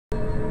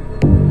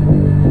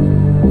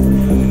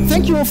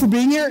you all for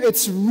being here.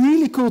 It's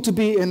really cool to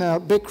be in a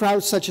big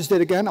crowd such as this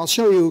again. I'll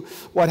show you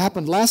what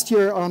happened last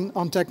year on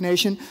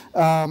TEQnation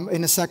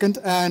in a second.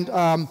 And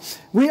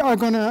we are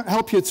going to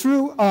help you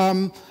through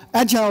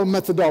agile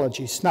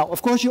methodologies. Now,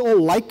 of course, you all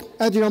like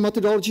agile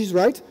methodologies,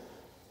 right?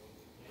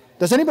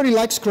 Does anybody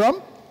like Scrum?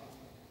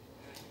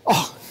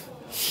 Oh,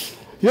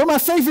 you're my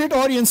favorite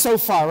audience so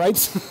far, right?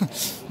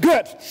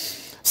 Good.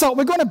 So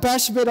we're going to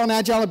bash a bit on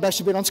Agile, and bash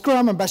a bit on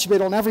Scrum, and bash a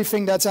bit on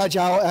everything that's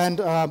Agile, and,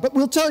 but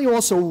we'll tell you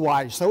also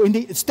why. So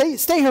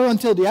stay here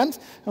until the end,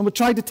 and we'll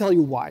try to tell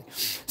you why.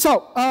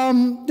 So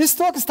this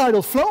talk is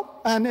titled Flow,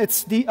 and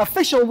it's the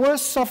official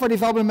worst software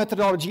development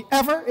methodology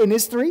ever in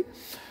history.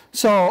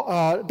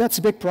 So that's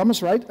a big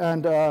promise, right?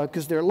 And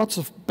because there are lots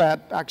of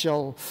bad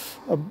Agile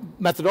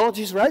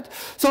methodologies, right?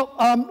 So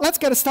let's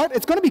get a start.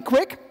 It's going to be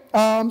quick,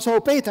 so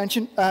pay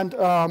attention. And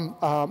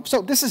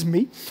so this is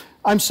me.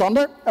 I'm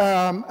Sander.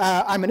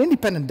 I'm an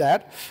independent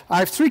dad. I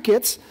have 3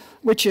 kids,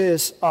 which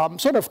is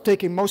sort of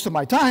taking most of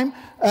my time.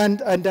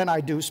 And then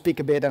I do speak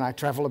a bit, and I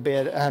travel a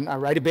bit, and I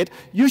write a bit.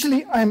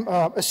 Usually, I'm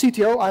a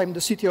CTO. I'm the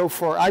CTO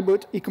for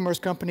iBoot, e-commerce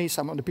company.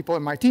 Some of the people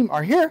in my team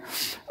are here.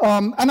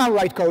 And I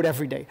write code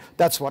every day.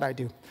 That's what I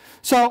do.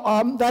 So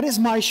that is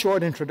my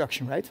short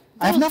introduction, right?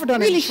 I've never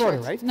done really any shorter,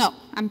 short. right? No,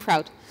 I'm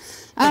proud.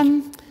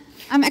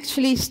 I'm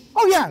actually...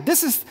 Oh, yeah,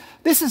 this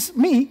is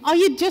me. Oh,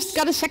 you just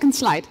got a second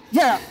slide.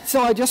 Yeah,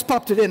 so I just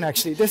popped it in,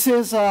 actually. This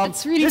is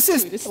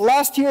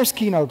last year's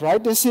keynote,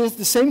 right? This is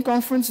the same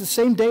conference, the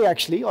same day,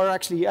 actually, or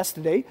actually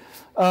yesterday.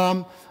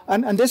 And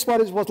this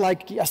was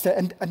like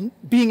yesterday. And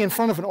being in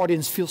front of an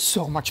audience feels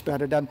so much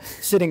better than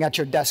sitting at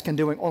your desk and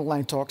doing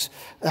online talks.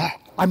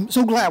 I'm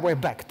so glad we're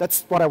back.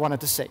 That's what I wanted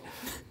to say.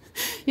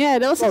 Yeah,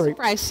 that was a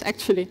surprise,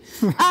 actually.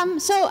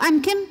 So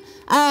I'm Kim.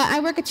 I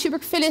work at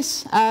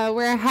Phillips.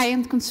 We're a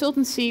high-end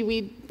consultancy.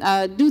 We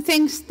do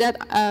things that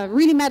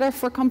really matter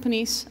for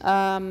companies.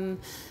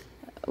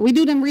 We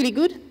do them really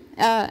good.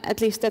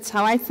 At least that's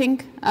how I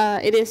think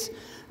it is.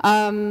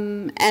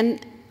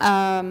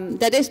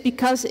 That is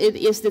because it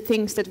is the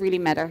things that really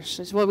matter.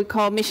 So it's what we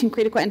call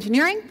mission-critical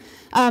engineering.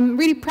 I'm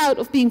really proud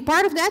of being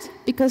part of that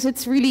because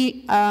it's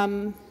really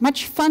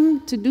much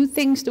fun to do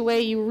things the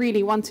way you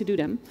really want to do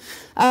them.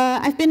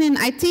 I've been in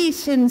IT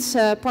since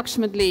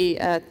approximately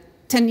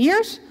 10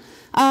 years,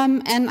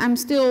 and I'm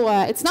still,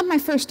 it's not my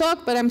first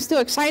talk, but I'm still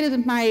excited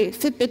that my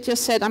Fitbit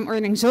just said I'm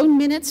earning zone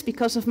minutes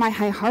because of my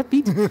high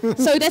heartbeat,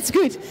 so that's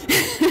good.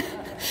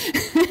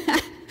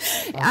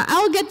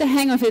 I'll get the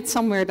hang of it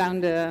somewhere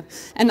down the,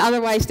 and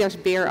otherwise there's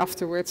beer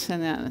afterwards,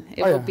 and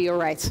it will be all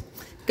right.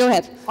 Go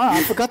ahead. Oh,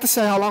 I forgot to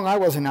say how long I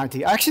was in IT.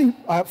 I actually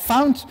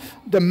found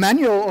the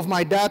manual of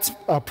my dad's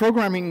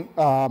programming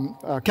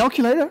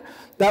calculator.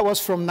 That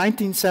was from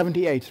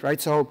 1978, right?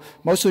 So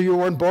most of you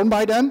weren't born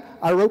by then.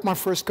 I wrote my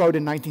first code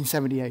in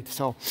 1978.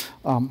 So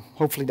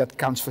hopefully that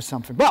counts for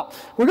something. Well,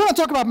 we're going to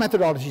talk about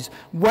methodologies.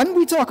 When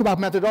we talk about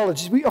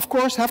methodologies, we, of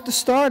course, have to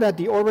start at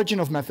the origin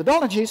of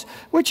methodologies,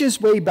 which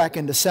is way back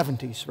in the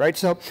 70s, right?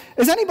 So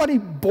is anybody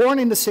born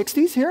in the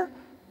 60s here?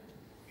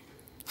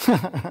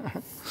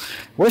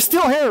 We're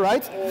still here,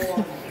 right?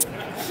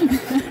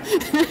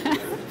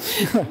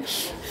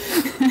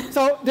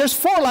 So there's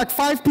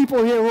 5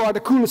 people here who are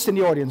the coolest in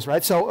the audience,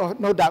 right? So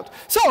no doubt.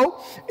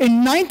 So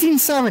in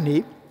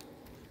 1970,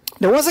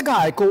 there was a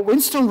guy called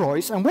Winston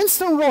Royce, and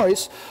Winston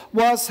Royce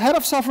was head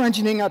of software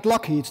engineering at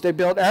Lockheed. They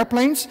built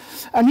airplanes,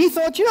 and he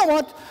thought, you know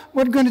what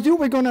we're going to do?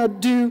 We're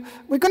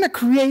going to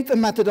create a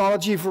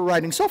methodology for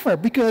writing software,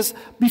 because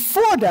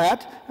before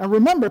that, and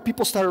remember,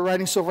 people started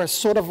writing software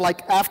sort of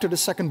like after the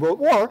Second World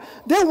War,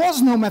 there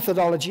was no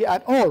methodology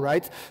at all,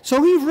 right?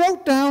 So he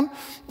wrote down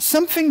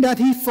something that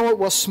he thought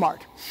was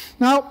smart.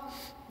 Now,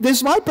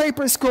 this white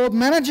paper is called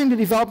Managing the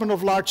Development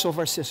of Large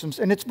Software Systems,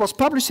 and it was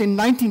published in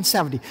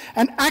 1970.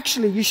 And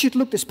actually, you should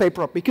look this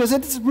paper up, because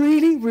it's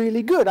really,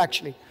 really good,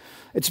 actually.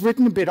 It's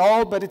written a bit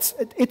old, but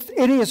it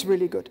is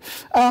really good.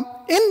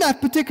 In that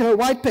particular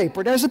white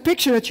paper, there's a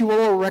picture that you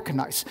will all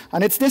recognize,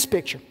 and it's this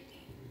picture.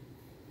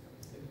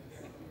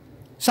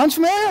 Sounds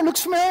familiar?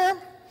 Looks familiar?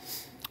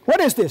 What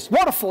is this?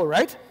 Waterfall,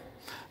 right?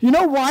 You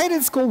know why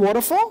it's called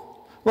waterfall?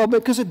 Well,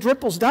 because it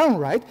dripples down,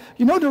 right?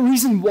 You know the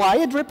reason why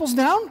it dripples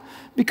down?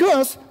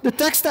 Because the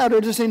text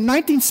editors in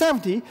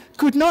 1970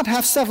 could not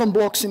have 7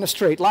 blocks in a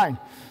straight line.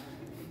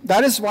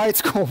 That is why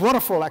it's called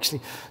waterfall, actually.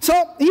 So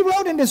he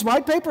wrote in this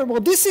white paper, well,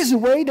 this is a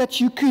way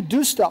that you could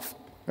do stuff,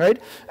 right?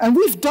 And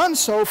we've done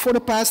so for the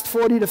past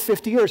 40 to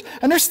 50 years.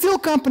 And there's still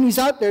companies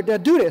out there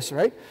that do this,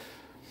 right?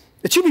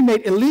 It should be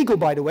made illegal,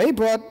 by the way,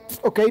 but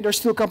okay, there's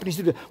still companies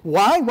who do that.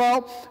 Why?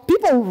 Well,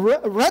 people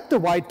read the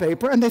white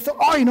paper and they thought,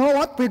 oh, you know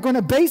what? We're going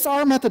to base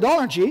our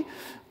methodology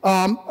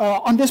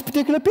on this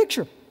particular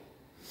picture.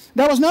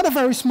 That was not a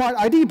very smart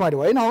idea, by the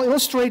way, and I'll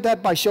illustrate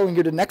that by showing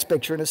you the next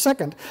picture in a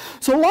second.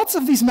 So lots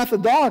of these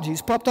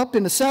methodologies popped up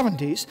in the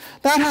 70s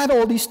that had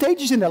all these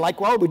stages in there,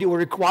 like, well, we do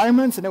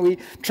requirements, and then we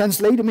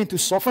translate them into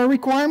software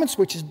requirements,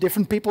 which is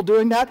different people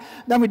doing that.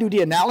 Then we do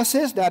the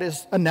analysis, that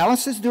is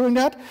analysis doing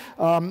that.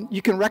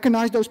 You can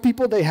recognize those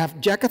people. They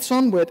have jackets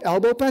on with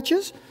elbow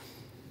patches.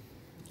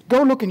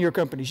 Go look in your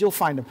companies, you'll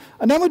find them.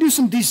 And then we do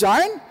some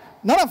design.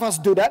 None of us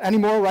do that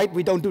anymore, right?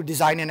 We don't do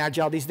design in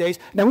Agile these days.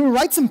 Then we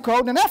write some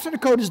code, and after the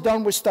code is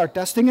done, we start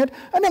testing it,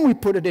 and then we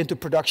put it into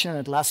production, and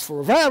it lasts for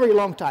a very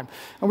long time.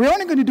 And we're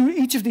only going to do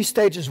each of these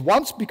stages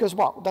once because,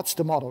 well, that's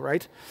the model,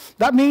 right?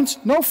 That means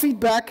no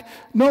feedback,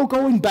 no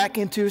going back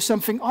into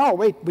something, oh,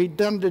 wait, we've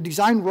done the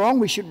design wrong,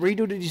 we should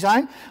redo the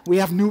design. We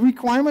have new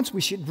requirements,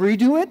 we should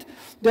redo it.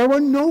 There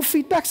were no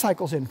feedback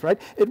cycles in, right?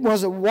 It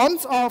was a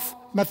once-off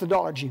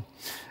methodology.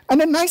 And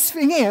the nice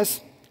thing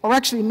is, or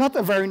actually not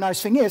a very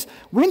nice thing is,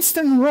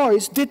 Winston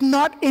Royce did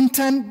not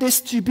intend this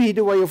to be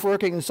the way of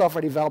working in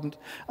software development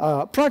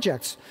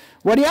projects.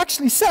 What he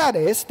actually said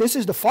is, this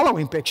is the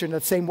following picture in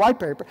that same white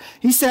paper.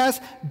 He says,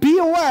 be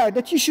aware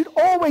that you should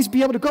always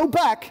be able to go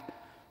back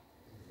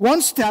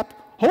one step,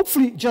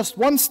 hopefully just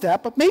one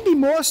step, but maybe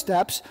more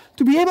steps,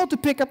 to be able to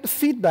pick up the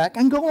feedback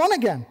and go on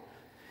again.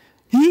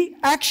 He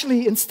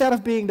actually, instead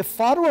of being the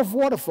father of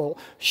waterfall,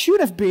 should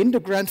have been the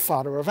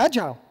grandfather of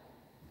Agile.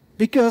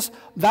 Because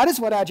that is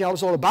what Agile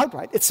is all about,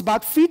 right? It's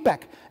about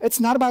feedback.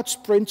 It's not about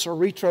sprints or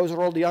retros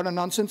or all the other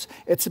nonsense.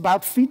 It's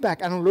about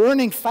feedback and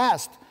learning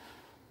fast.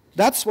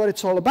 That's what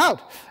it's all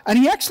about. And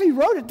he actually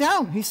wrote it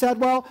down. He said,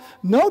 well,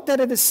 note that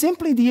it is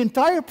simply the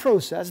entire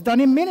process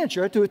done in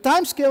miniature to a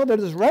time scale that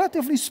is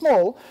relatively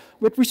small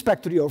with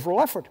respect to the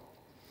overall effort.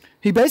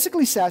 He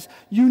basically says,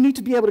 you need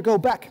to be able to go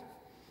back.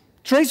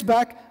 Trace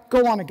back,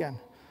 go on again.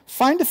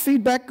 Find the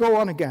feedback, go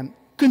on again.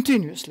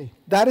 Continuously.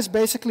 That is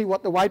basically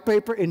what the white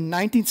paper in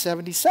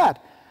 1970 said.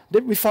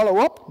 Did we follow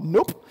up?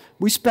 Nope.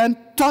 We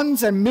spent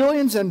tons and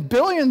millions and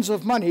billions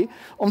of money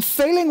on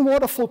failing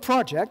waterfall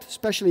projects,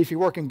 especially if you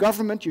work in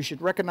government, you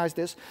should recognize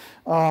this.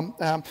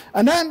 And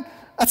then,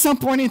 at some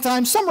point in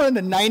time, somewhere in the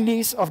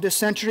 90s of this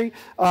century,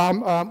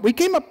 we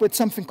came up with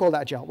something called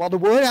Agile. Well, the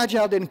word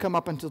Agile didn't come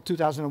up until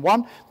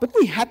 2001, but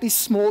we had these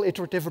small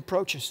iterative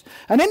approaches.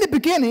 And in the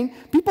beginning,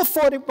 people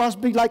thought it must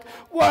be like,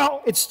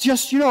 well, it's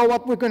just, you know,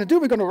 what we're going to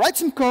do. We're going to write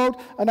some code,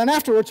 and then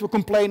afterwards we'll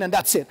complain, and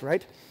that's it,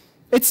 right?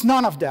 It's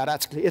none of that,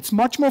 actually. It's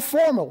much more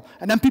formal.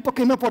 And then people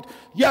came up with,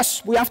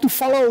 yes, we have to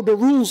follow the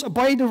rules,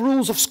 obey the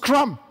rules of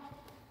Scrum.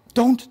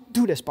 Don't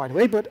do this, by the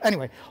way, but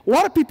anyway, a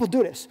lot of people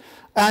do this.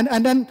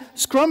 And then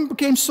Scrum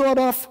became sort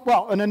of,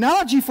 well, an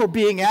analogy for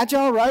being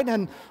Agile, right?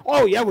 And,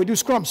 oh, yeah, we do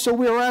Scrum, so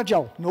we're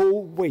Agile. No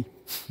way.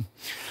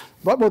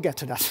 But we'll get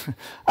to that.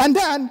 And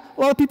then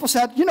a lot of people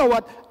said, you know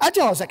what,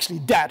 Agile is actually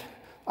dead.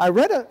 I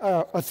read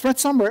a thread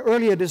somewhere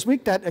earlier this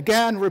week that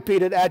again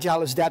repeated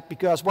Agile is dead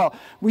because, well,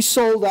 we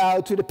sold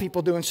out to the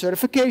people doing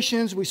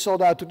certifications, we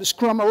sold out to the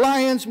Scrum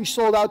Alliance, we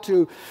sold out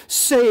to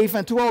SAFe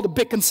and to all the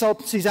big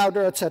consultancies out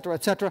there,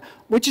 etc.,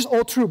 which is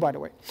all true, by the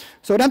way.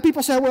 So then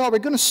people say, well, we're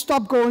going to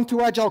stop going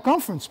to Agile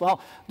conference. Well,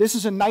 this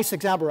is a nice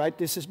example, right?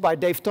 This is by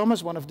Dave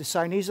Thomas, one of the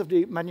signees of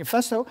the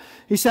manifesto.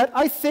 He said,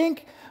 I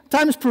think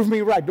time has proven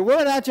me right. The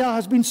word Agile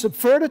has been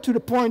subverted to the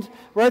point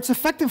where it's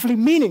effectively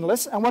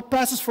meaningless, and what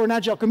passes for an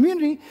Agile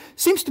community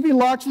seems to be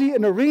largely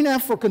an arena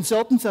for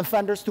consultants and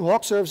vendors to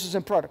hawk services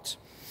and products.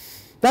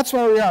 That's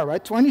where we are,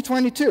 right?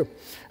 2022.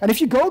 And if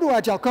you go to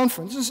Agile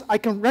conferences, I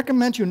can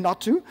recommend you not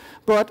to,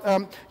 but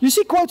you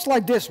see quotes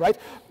like this, right?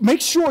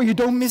 Make sure you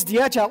don't miss the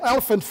Agile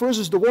elephant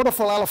versus the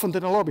waterfall elephant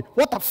in the lobby.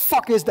 What the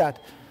fuck is that?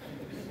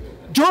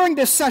 During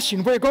this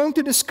session, we're going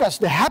to discuss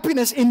the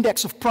happiness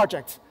index of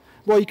projects.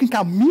 Well, you can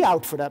count me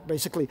out for that,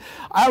 basically.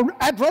 I'm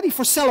ready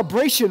for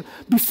celebration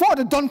before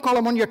the done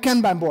column on your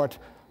Kanban board.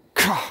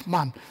 God,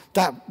 man,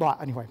 well,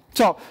 anyway.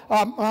 So,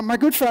 my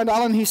good friend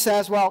Alan, he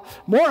says, well,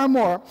 more and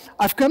more,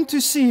 I've come to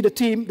see the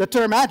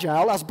term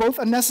Agile as both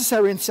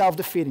unnecessary and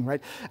self-defeating,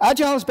 right?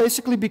 Agile has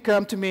basically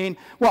become to mean,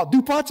 well,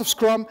 do parts of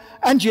Scrum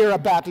and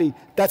Jira badly.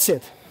 That's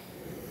it.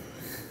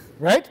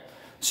 Right?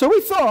 So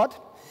we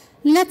thought,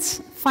 let's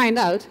find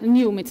out a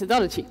new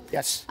methodology.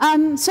 Yes.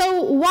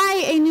 So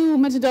why a new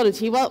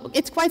methodology? Well,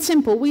 it's quite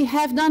simple. We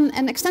have done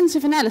an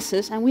extensive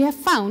analysis and we have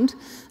found,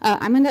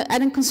 I'm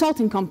at a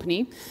consulting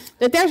company,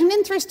 that there's an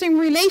interesting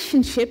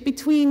relationship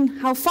between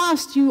how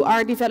fast you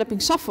are developing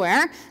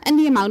software and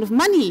the amount of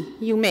money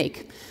you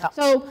make. Yeah.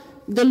 So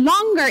the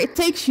longer it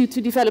takes you to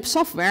develop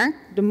software,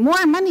 the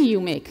more money you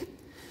make.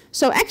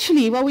 So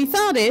actually what we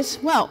thought is,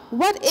 well,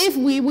 what if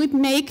we would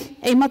make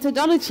a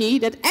methodology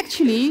that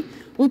actually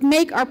would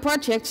make our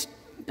project's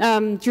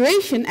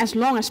duration as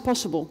long as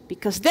possible,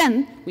 because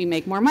then we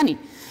make more money.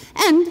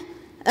 And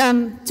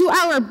to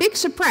our big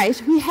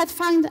surprise, we had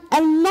found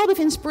a lot of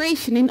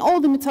inspiration in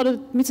all the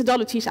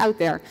methodologies out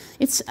there.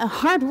 It's a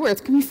hard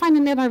word. Can we find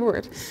another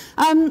word?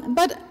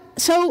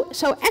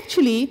 So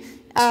actually,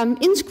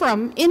 in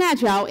Scrum, in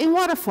Agile, in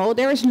Waterfall,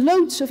 there is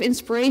loads of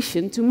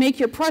inspiration to make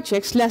your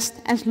projects last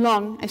as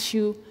long as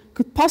you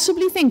could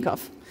possibly think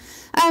of.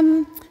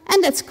 And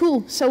that's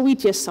cool. So we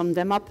just summed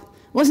them up.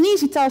 It was an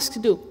easy task to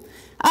do.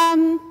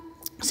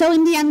 So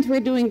in the end, we're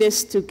doing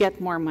this to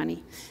get more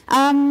money.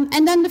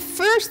 And then the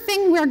first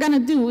thing we're going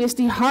to do is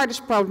the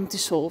hardest problem to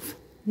solve,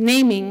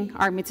 naming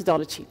our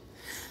methodology.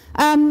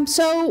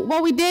 So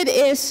what we did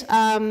is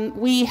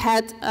we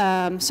had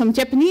some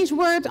Japanese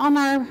word on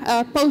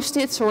our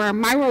post-its or our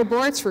Miro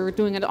boards. We were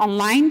doing it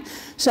online.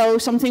 So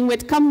something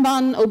with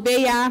Kanban,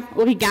 Obeya,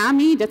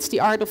 origami. That's the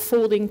art of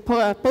folding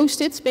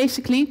post-its,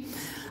 basically.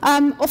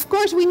 Of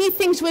course, we need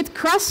things with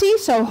crasy,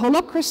 so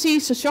holacracy,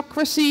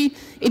 sociocracy,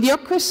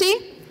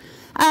 idiocracy.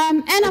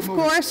 And of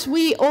course,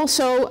 we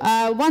also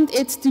want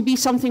it to be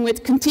something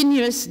with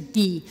continuous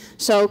D.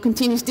 So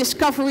continuous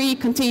discovery,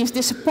 continuous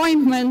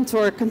disappointment,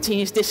 or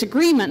continuous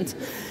disagreement.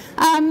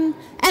 And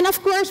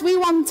of course, we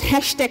want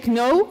hashtag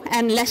no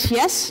and less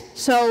yes.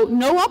 So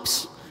no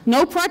ops,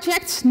 no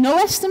projects, no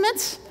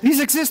estimates. These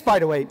exist, by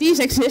the way. These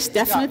exist,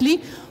 definitely.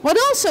 Yeah. What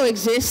also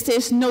exists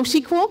is no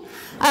SQL,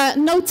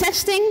 no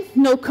testing,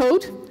 no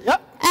code.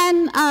 Yep.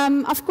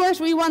 And of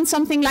course, we want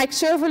something like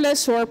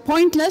serverless or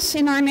pointless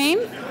in our name.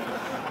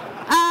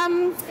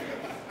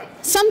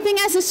 Something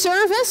as a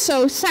service,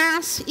 so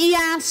SaaS,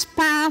 IaaS,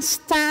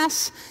 PaaS,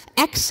 TaaS,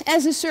 X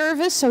as a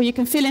service, so you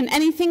can fill in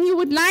anything you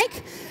would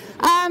like.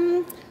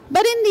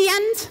 But in the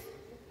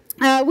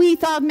end, we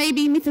thought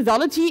maybe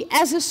methodology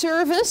as a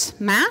service,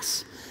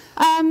 MAS.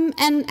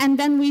 And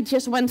then we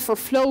just went for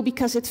flow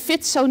because it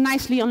fits so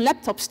nicely on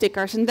laptop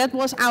stickers, and that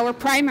was our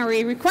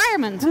primary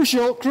requirement.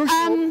 Crucial,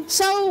 crucial.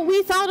 So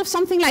we thought of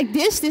something like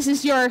this. This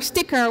is your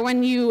sticker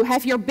when you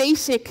have your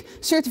basic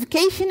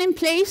certification in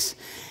place.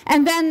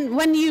 And then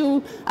when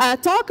you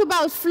talk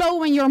about flow,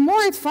 when you're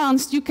more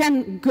advanced, you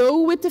can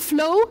go with the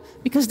flow,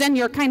 because then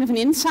you're kind of an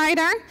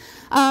insider.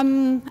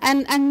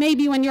 And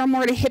maybe when you're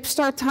more the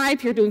hipster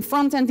type, you're doing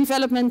front-end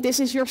development, this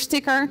is your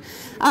sticker.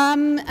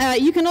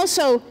 You can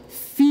also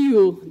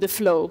feel the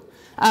flow.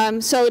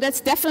 So that's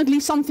definitely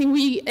something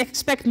we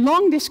expect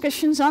long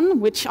discussions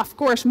on, which of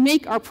course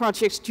make our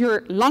projects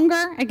dure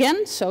longer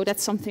again. So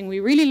that's something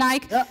we really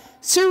like. Yeah.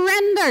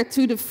 Surrender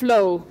to the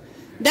flow.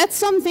 That's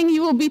something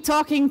you will be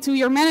talking to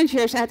your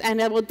managers at, and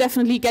that will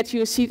definitely get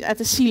you a seat at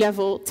the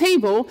C-level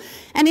table.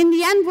 And in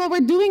the end, what we're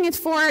doing it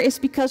for is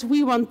because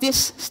we want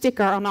this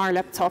sticker on our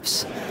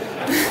laptops.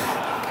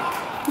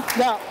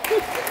 Now,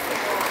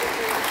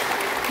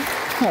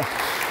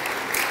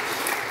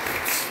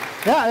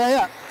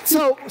 yeah.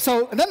 So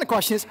then the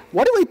question is,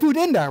 what do we put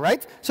in there,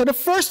 right? So the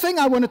first thing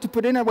I wanted to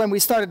put in there when we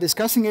started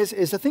discussing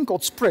is a thing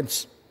called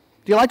sprints.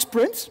 Do you like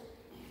sprints?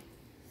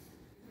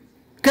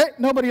 Okay,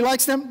 nobody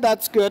likes them,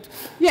 that's good.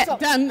 Yeah,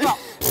 done. Well,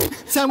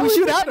 so we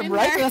should add them,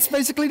 right? That's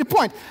basically the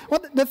point. Well,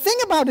 the thing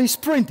about a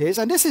sprint is,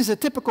 and this is a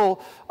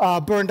typical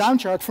burn down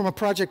chart from a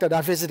project that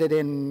I visited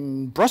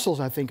in Brussels,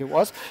 I think it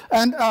was.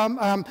 And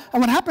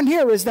what happened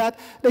here is that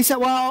they said,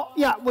 well,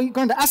 yeah, we're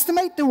going to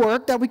estimate the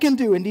work that we can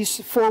do in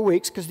these 4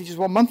 weeks, because these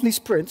were monthly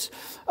sprints,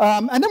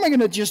 and then we're going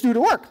to just do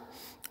the work.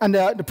 And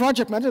the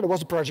project manager, there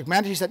was a project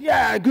manager, he said,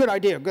 yeah, good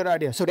idea, good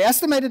idea. So they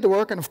estimated the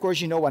work, and of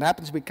course, you know what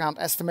happens. We can't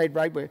estimate,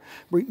 right?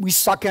 We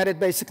suck at it,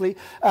 basically.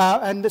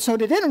 And so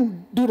they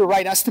didn't do the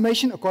right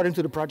estimation, according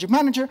to the project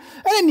manager.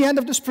 And in the end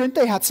of the sprint,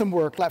 they had some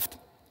work left.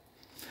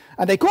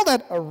 And they call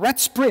that a red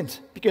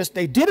sprint, because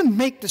they didn't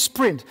make the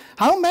sprint.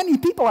 How many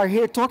people are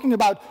here talking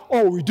about,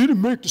 oh, we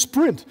didn't make the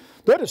sprint?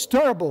 That is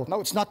terrible. No,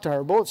 it's not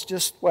terrible. It's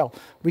just, well,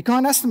 we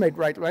can't estimate,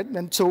 right?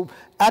 And so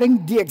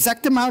adding the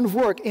exact amount of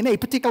work in a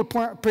particular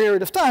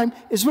period of time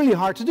is really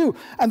hard to do.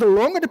 And the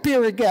longer the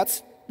period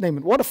gets, name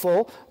it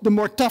waterfall, the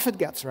more tough it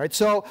gets, right?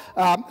 So,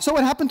 so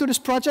what happened to this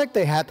project?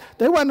 They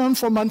went on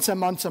for months and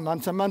months and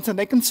months and months, and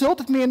they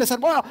consulted me and they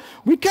said, well,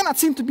 we cannot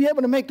seem to be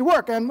able to make the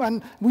work,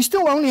 and we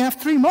still only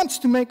have 3 months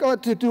to make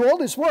to do all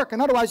this work,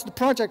 and otherwise the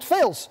project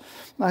fails.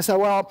 And I said,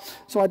 well,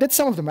 so I did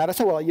some of the math. I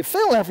said, well, you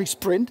fail every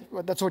sprint,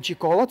 that's what you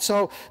call it.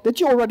 So did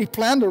you already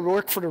plan the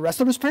work for the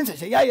rest of the sprints? They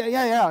said,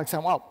 yeah. I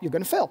said, well, you're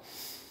going to fail.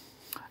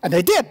 And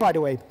they did, by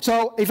the way.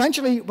 So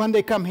eventually, when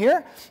they come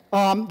here,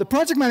 the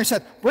project manager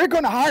said, we're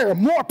going to hire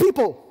more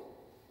people.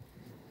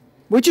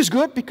 Which is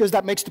good, because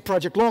that makes the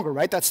project longer,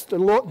 right? That's the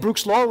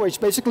Brooks Law,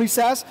 which basically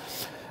says,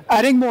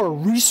 adding more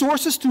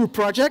resources to a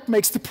project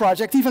makes the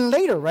project even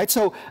later, right?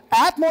 So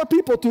add more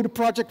people to the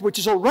project, which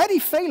is already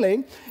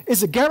failing,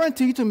 is a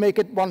guarantee to make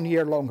it 1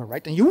 year longer,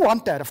 right? And you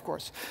want that, of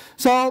course.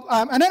 So,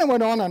 and then it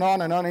went on and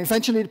on and on. And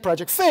eventually, the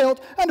project failed,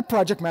 and the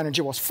project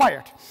manager was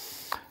fired.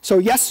 So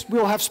yes,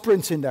 we'll have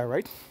sprints in there,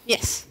 right?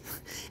 Yes.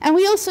 And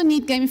we also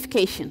need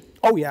gamification.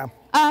 Oh, yeah.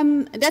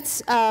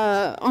 That's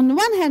on the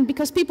one hand,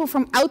 because people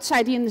from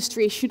outside the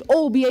industry should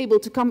all be able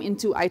to come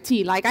into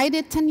IT, like I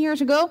did 10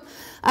 years ago.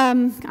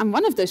 I'm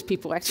one of those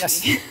people,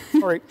 actually. Yes,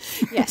 sorry.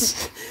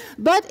 Yes.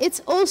 But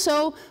it's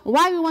also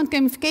why we want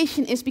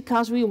gamification is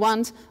because we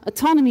want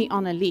autonomy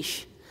on a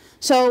leash.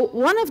 So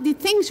one of the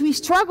things we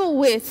struggle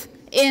with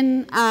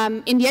in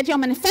the Agile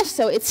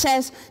Manifesto, it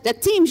says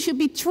that teams should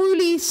be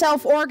truly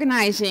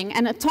self-organizing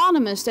and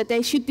autonomous, that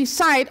they should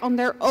decide on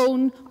their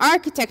own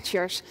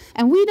architectures.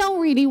 And we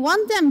don't really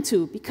want them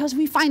to, because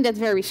we find that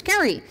very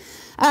scary.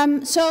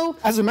 So,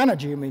 as a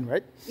manager, you mean,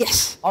 right?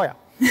 Yes. Oh, yeah.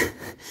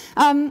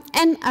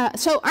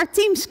 So our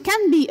teams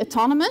can be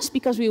autonomous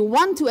because we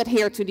want to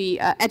adhere to the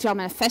Agile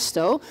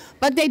Manifesto,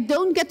 but they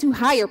don't get to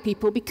hire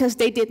people because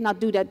they did not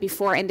do that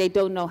before and they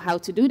don't know how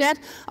to do that.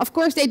 Of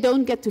course, they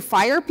don't get to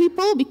fire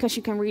people because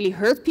you can really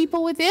hurt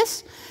people with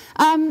this.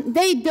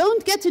 They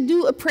don't get to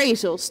do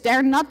appraisals.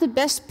 They're not the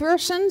best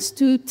persons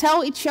to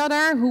tell each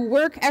other who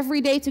work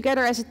every day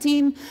together as a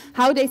team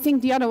how they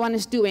think the other one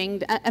is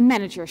doing. A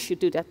manager should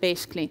do that,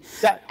 basically.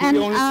 Yeah, and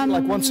we only see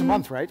like once a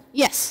month, right?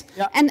 Yes,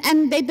 yeah.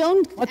 And they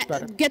don't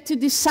get to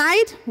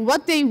decide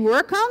what they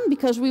work on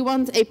because we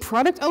want a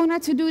product owner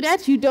to do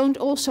that. You don't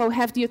also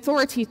have the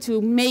authority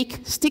to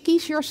make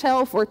stickies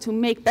yourself or to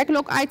make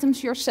backlog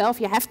items yourself.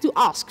 You have to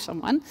ask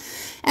someone.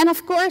 And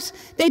of course,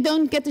 they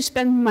don't get to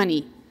spend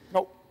money.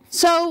 No.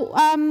 So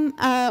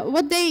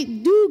what they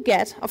do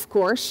get, of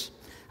course,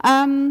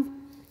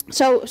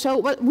 so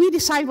what we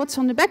decide what's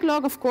on the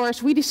backlog, of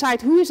course. We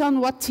decide who is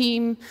on what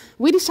team.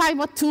 We decide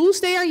what tools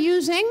they are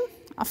using,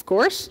 of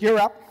course. You're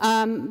up.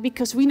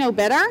 Because we know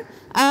better.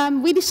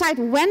 We decide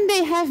when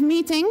they have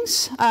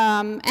meetings.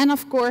 And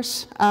of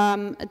course,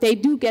 they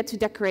do get to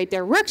decorate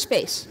their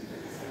workspace.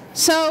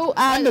 So,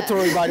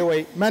 mandatory, by the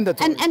way,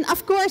 mandatory. And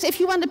of course, if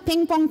you want a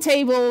ping pong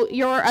table,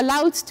 you're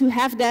allowed to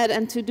have that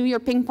and to do your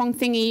ping pong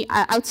thingy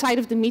outside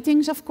of the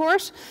meetings, of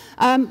course.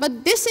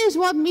 But this is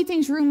what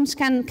meetings rooms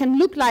can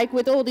look like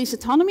with all this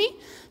autonomy.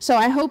 So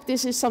I hope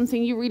this is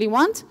something you really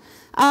want.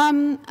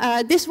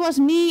 This was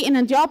me in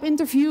a job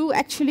interview,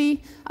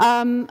 actually.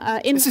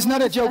 This is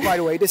not a joke, by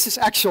the way. This is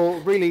actual,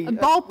 really a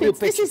ball pit. Real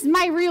picture. This is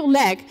my real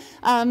leg,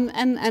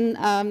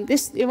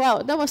 this,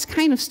 well, that was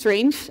kind of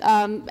strange,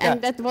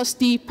 and that was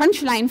the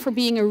punchline for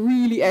being a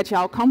really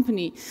agile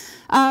company.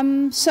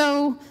 Yeah,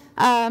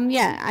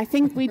 I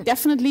think we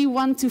definitely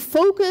want to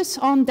focus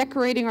on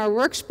decorating our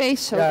workspace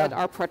so that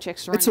our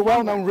projects run. It's a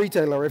well-known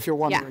retailer, if you're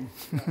wondering.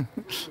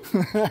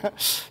 Yeah.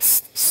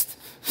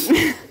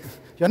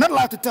 You're not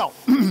allowed to tell.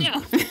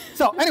 Yeah.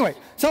 So anyway,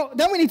 so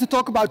then we need to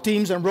talk about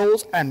teams and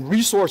roles and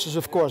resources,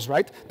 of course,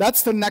 right?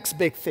 That's the next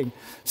big thing.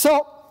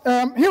 So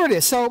here it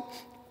is. So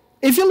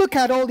if you look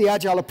at all the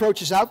agile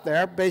approaches out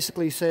there,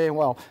 basically saying,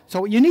 well,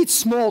 so you need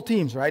small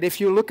teams, right?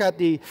 If you look at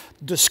the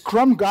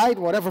Scrum guide,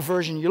 whatever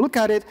version you look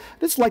at it,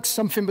 it's like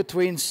something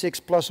between 6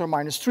 plus or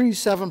minus 3,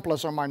 7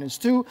 plus or minus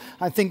 2.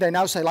 I think they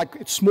now say like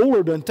it's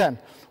smaller than 10,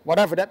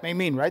 whatever that may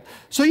mean, right?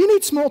 So you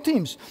need small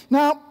teams.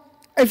 Now,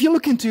 if you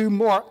look into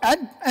more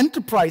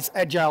enterprise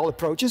agile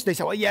approaches, they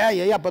say, well,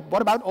 yeah, but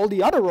what about all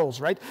the other roles,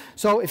 right?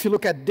 So if you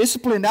look at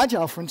disciplined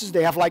agile, for instance,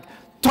 they have like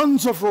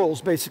tons of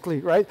roles,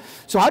 basically, right?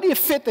 So how do you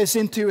fit this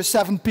into a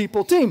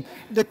 7-people team?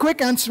 The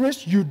quick answer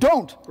is you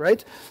don't,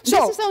 right?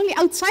 So this is only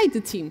outside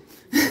the team.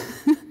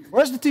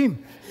 Where's the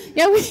team?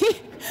 Yeah, we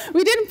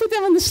didn't put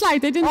them on the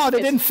slide. They didn't fit.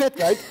 They didn't fit,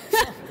 right?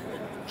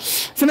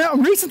 So now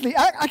recently,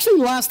 actually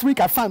last week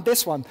I found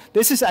this one.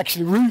 This is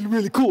actually really,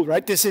 really cool,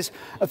 right? This is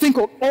a thing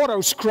called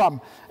Auto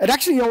Scrum. It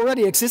actually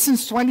already exists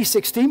since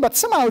 2016, but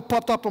somehow it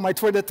popped up on my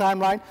Twitter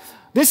timeline.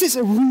 This is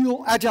a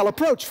real agile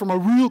approach from a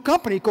real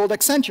company called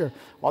Accenture.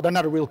 Well, they're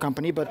not a real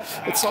company, but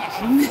it's...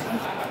 and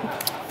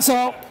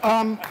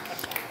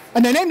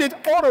they named it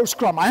Auto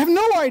Scrum. I have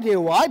no idea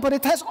why, but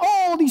it has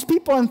all these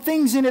people and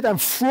things in it, and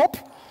FROP.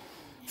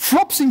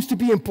 FROP seems to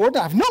be important.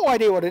 I have no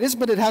idea what it is,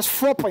 but it has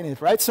FROP in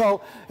it, right?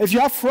 So if you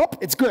have FROP,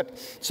 it's good.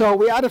 So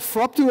we added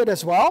FROP to it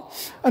as well.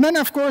 And then,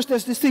 of course,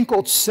 there's this thing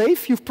called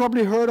SAFE. You've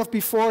probably heard of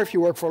before. If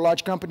you work for a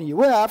large company, you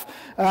will have.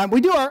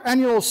 We do our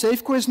annual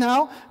SAFE quiz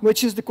now,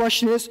 which is the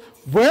question is,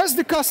 where's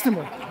the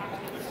customer?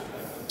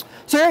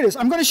 So here it is.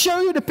 I'm going to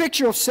show you the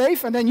picture of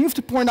SAFE, and then you have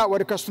to point out where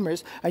the customer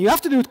is. And you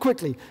have to do it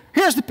quickly.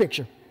 Here's the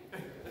picture.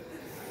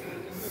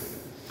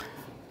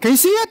 Can you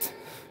see it?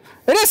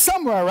 It is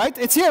somewhere, right?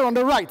 It's here on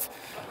the right.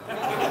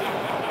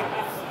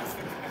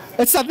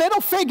 It's that little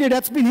figure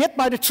that's been hit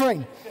by the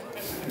train.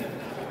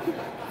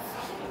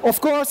 Of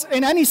course,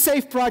 in any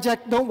safe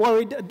project, don't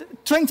worry, the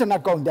trains are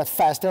not going that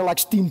fast. They're like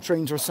steam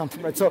trains or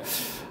something, right? So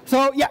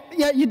yeah,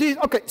 you did.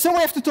 Okay, so we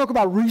have to talk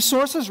about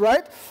resources,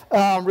 right?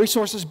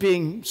 Resources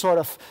being sort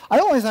of, I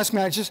always ask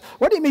managers,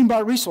 what do you mean by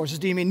resources?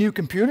 Do you mean new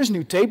computers,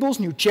 new tables,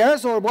 new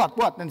chairs, or what?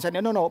 And they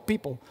say, no,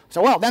 people.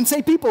 So, well, then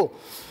say people.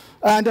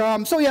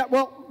 And so yeah,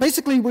 well,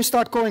 basically we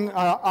start calling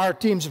our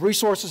teams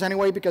resources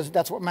anyway, because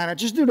that's what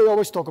managers do. They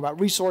always talk about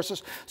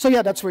resources. So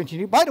yeah, that's what you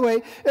do. By the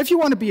way, if you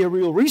want to be a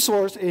real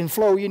resource in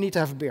Flow, you need to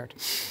have a beard.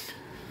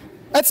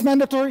 That's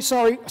mandatory,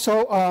 sorry.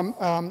 So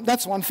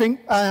that's one thing.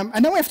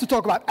 And then we have to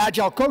talk about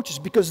agile coaches,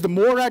 because the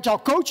more agile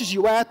coaches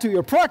you add to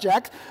your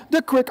project,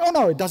 the quicker, oh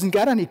no, it doesn't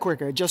get any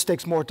quicker. It just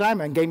takes more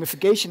time and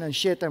gamification and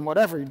shit and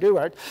whatever you do,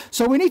 right?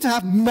 So we need to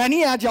have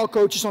many agile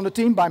coaches on the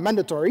team by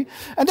mandatory,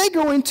 and they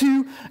go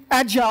into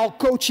agile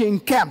coaching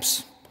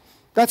camps.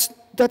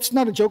 That's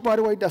not a joke, by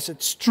the way,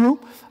 it's true.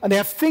 And they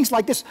have things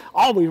like this.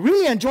 Oh, we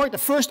really enjoyed the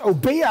first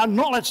Obeya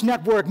Knowledge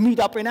Network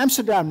meetup in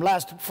Amsterdam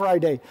last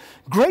Friday.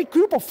 Great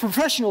group of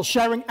professionals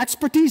sharing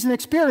expertise and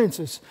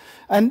experiences.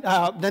 And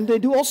then they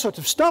do all sorts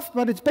of stuff,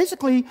 but it's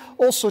basically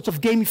all sorts of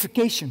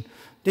gamification.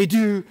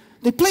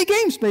 They play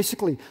games,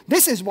 basically.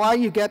 This is why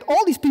you get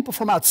all these people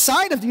from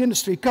outside of the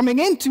industry coming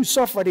into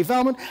software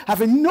development,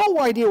 having no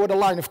idea what a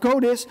line of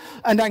code is,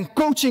 and then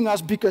coaching us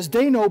because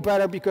they know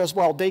better because,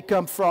 well, they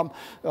come from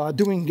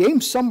doing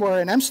games somewhere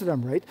in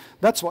Amsterdam, right?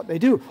 That's what they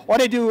do. Or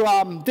they do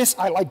I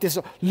like this,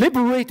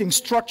 liberating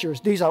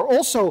structures. These are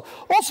also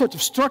all sorts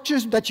of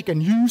structures that you can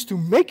use to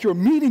make your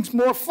meetings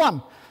more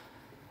fun.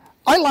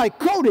 I like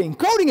coding.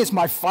 Coding is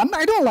my fun.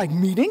 I don't like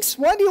meetings.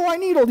 Why do I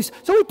need all these?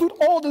 So we put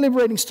all the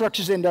liberating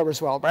structures in there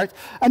as well, right?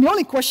 And the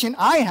only question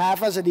I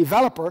have as a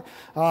developer,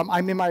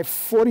 I'm in my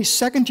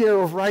 42nd year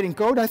of writing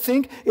code, I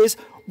think, is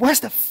where's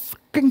the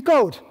fucking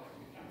code?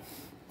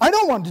 I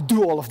don't want to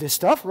do all of this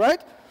stuff, right?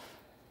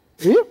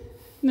 Do you?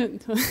 No.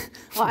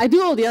 Well, I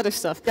do all the other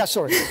stuff. Yeah,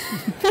 sorry.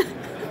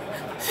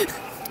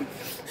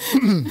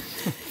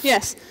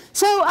 Yes.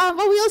 So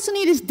what we also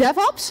need is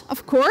DevOps,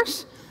 of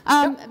course.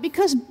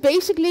 Because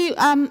basically,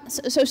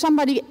 so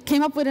somebody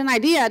came up with an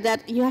idea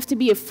that you have to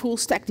be a full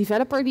stack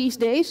developer these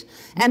days.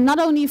 And not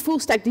only a full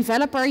stack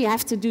developer, you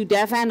have to do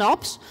dev and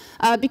ops.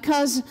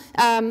 Because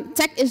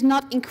tech is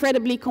not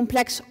incredibly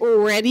complex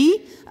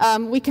already.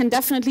 We can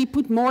definitely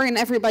put more in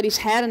everybody's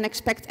head and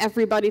expect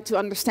everybody to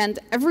understand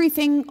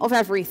everything of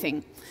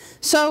everything.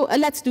 So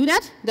let's do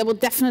that. That will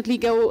definitely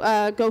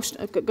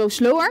go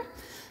slower.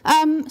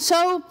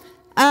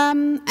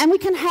 And we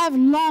can have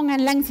long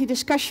and lengthy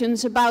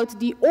discussions about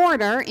the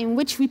order in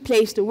which we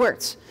place the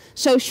words.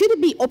 So should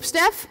it be ops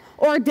dev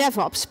or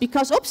DevOps?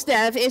 Because ops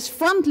dev is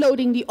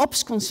front-loading the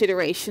ops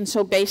consideration,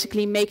 so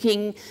basically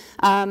making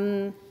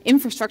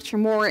infrastructure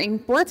more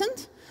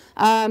important,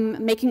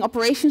 making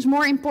operations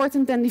more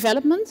important than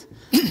development.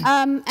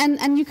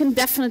 And you can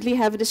definitely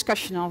have a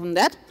discussion on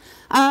that.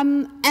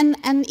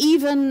 And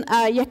even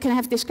you can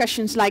have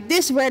discussions like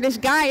this, where this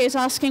guy is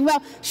asking,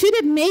 well, should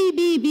it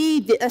maybe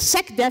be a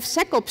sec dev,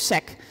 secops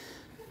sec?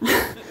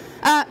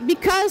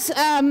 Because,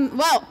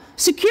 well,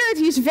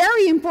 security is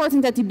very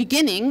important at the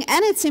beginning,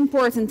 and it's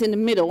important in the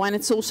middle, and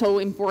it's also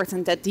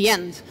important at the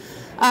end.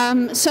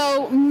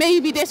 So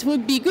maybe this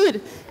would be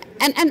good.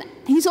 And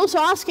he's also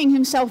asking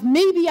himself,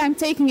 maybe I'm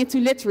taking it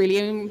too literally.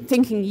 I'm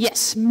thinking,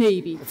 yes,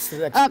 maybe.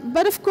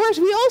 But of course,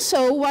 we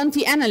also want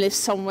the analyst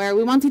somewhere.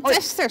 We want the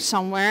tester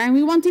somewhere. And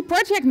we want the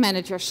project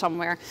manager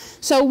somewhere.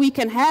 So we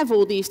can have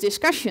all these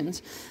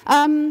discussions.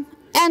 And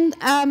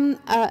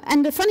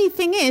the funny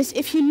thing is,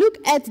 if you look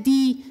at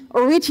the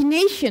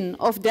origination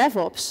of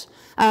DevOps,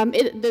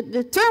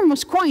 the term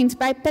was coined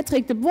by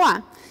Patrick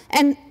Debois.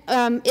 And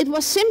it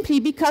was simply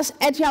because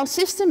agile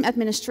system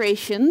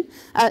administration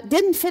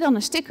didn't fit on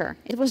a sticker.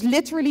 It was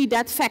literally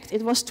that fact.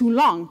 It was too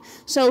long.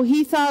 So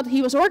he thought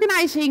he was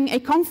organizing a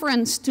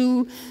conference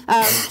to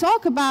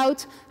talk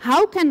about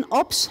how can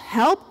ops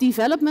help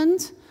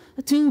development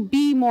to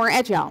be more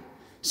agile.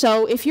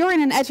 So if you're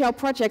in an agile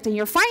project and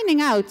you're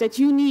finding out that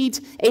you need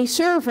a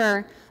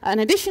server, an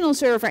additional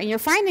server, and you're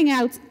finding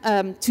out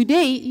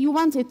today, you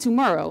want it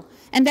tomorrow.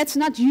 And that's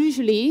not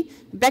usually,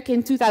 back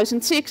in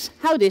 2006,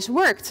 how this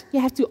worked.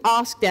 You have to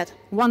ask that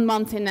 1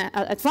 month in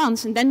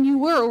advance, and then you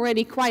were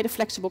already quite a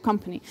flexible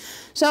company.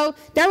 So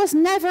there was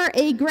never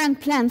a grand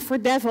plan for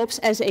DevOps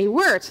as a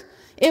word.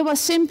 It was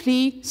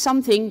simply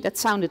something that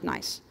sounded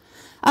nice.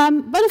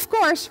 But of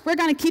course, we're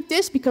going to keep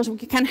this because we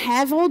can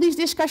have all these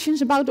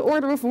discussions about the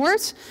order of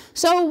words.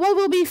 So what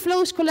will be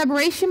Flo's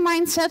collaboration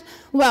mindset?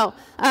 Well,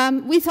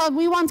 we thought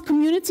we want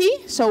community,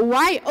 so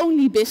why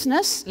only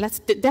business? Let's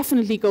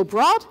definitely go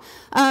broad.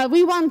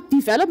 We want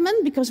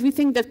development because we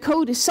think that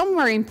code is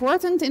somewhere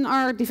important in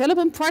our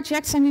development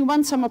projects, and we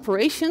want some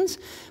operations.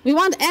 We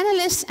want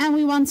analysts and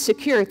we want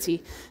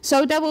security.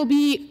 So that will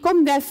be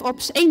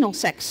ComDevOps anal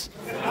sex.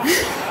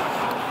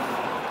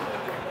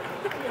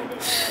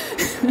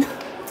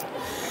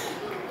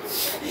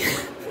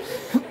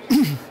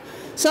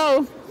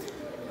 So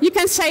you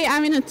can say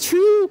I'm in a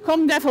true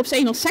ComDevOps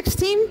anal sex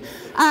team,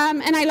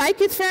 and I like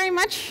it very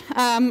much.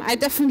 I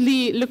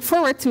definitely look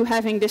forward to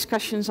having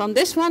discussions on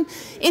this one.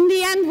 In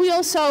the end, we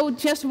also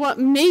just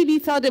maybe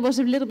thought it was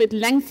a little bit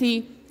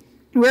lengthy.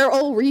 We're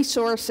all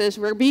resources.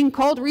 We're being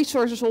called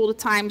resources all the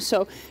time,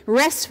 so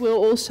rest will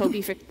also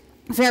be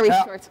very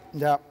short.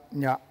 Yeah.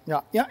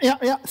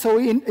 So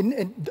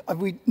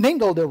we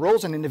named all the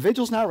roles and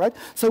individuals now, right?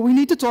 So we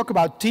need to talk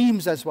about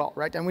teams as well,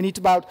 right? And we need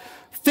about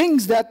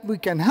things that we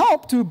can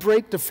help to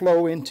break the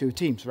flow into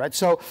teams, right?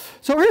 So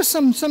here's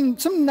some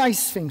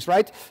nice things,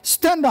 right?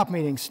 Stand-up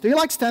meetings. Do you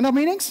like stand-up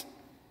meetings?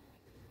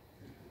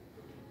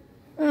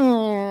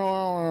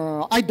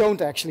 I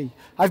don't actually.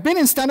 I've been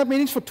in stand-up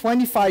meetings for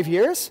 25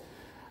 years.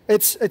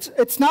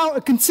 It's now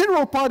a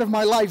considerable part of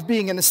my life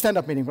being in a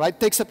stand-up meeting, right? It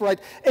takes up, right,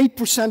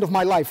 8% of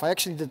my life. I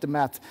actually did the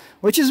math,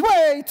 which is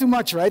way too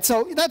much, right?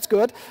 So that's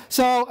good.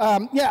 So,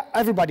 yeah,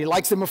 everybody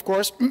likes them, of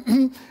course.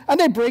 And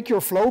they break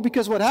your flow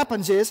because what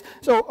happens is,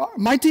 so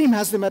my team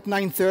has them at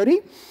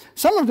 9:30.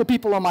 some of the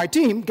people on my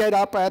team get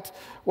up at,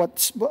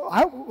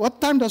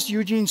 what time does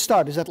Eugene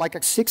start? Is that like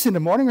at 6 in the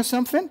morning or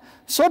something?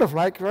 Sort of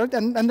like, right?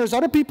 And there's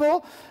other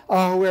people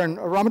who are in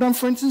Ramadan,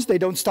 for instance, they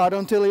don't start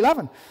until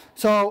 11.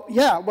 So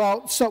yeah,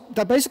 well, so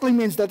that basically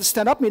means that the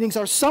stand-up meetings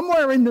are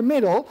somewhere in the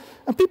middle,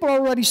 and people are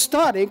already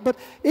starting. But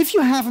if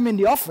you have them in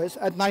the office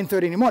at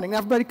 9:30 in the morning,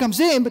 everybody comes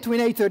in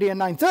between 8:30 and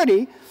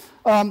 9:30,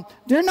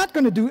 they're not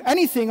going to do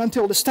anything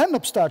until the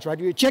stand-up starts, right?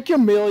 You check your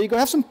mail, you go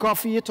have some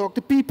coffee, you talk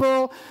to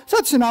people. So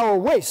it's an hour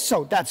waste.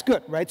 So that's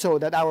good, right? So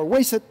that hour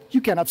wasted,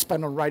 you cannot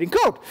spend on writing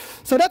code.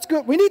 So that's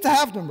good. We need to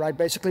have them, right,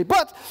 basically.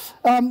 But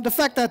the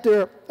fact that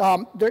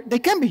they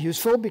can be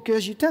useful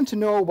because you tend to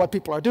know what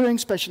people are doing,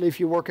 especially if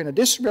you work in a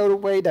distributed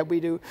way that we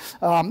do.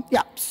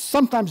 Yeah,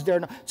 sometimes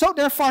they're not. So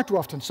they're far too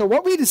often. So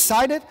what we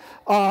decided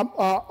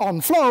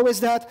on Flow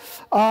is that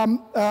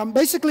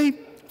basically,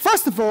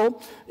 first of all,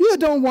 you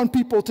don't want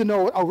people to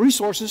know our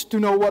resources, to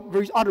know what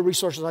other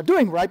resources are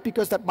doing, right?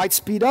 Because that might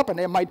speed up and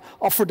they might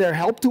offer their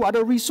help to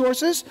other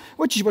resources,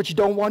 which is what you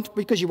don't want,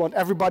 because you want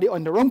everybody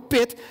on their own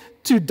pit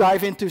to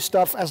dive into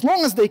stuff as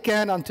long as they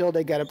can until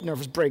they get a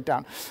nervous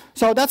breakdown.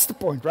 So that's the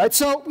point, right?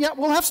 So yeah,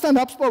 we'll have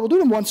stand-ups, but we'll do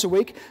them once a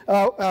week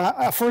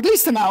for at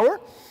least an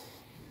hour.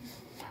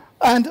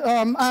 And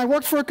I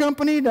worked for a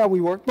company,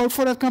 we worked both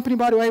for that company,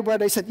 by the way, where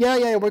they said,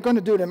 yeah, we're going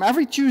to do them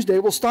every Tuesday.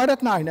 We'll start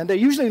at 9, and they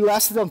usually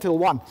lasted until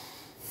 1.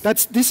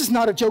 This is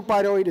not a joke,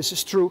 by the way, this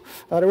is true.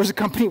 There was a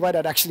company where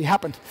that actually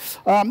happened.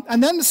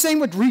 And then the same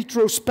with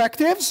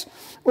retrospectives,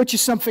 which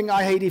is something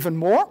I hate even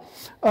more.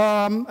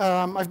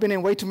 I've been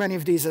in way too many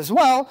of these as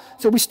well,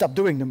 so we stopped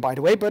doing them, by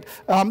the way. But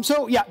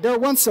so yeah, they're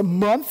once a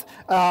month,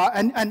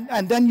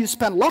 and then you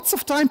spend lots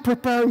of time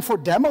preparing for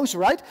demos,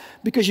 right?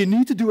 Because you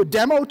need to do a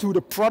demo to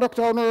the product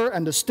owner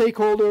and the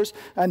stakeholders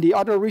and the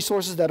other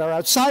resources that are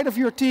outside of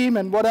your team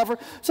and whatever.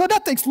 So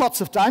that takes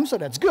lots of time, so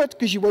that's good,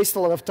 because you waste a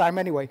lot of time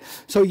anyway.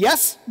 So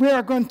yes, we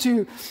are going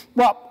to,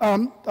 well,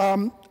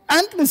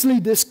 endlessly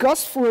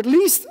discuss for at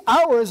least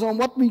hours on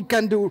what we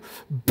can do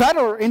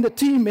better in the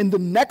team in the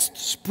next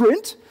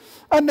sprint,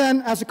 and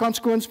then as a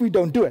consequence we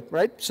don't do it,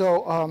 right?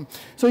 So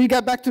so you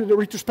get back to the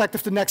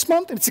retrospective the next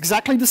month, and it's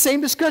exactly the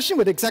same discussion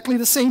with exactly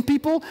the same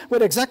people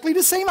with exactly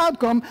the same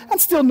outcome, and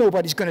still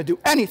nobody's going to do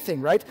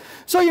anything, right?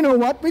 So you know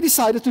what, we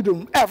decided to do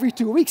them every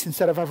 2 weeks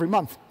instead of every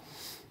month.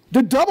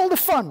 To double the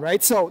fun,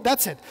 right? So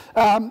that's it.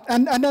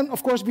 And then,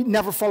 of course, we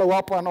never follow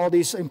up on all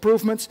these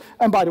improvements.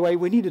 And by the way,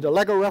 we needed a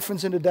Lego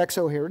reference in the deck,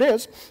 so here it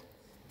is.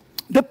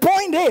 The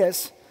point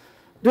is,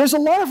 there's a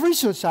lot of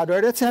research out there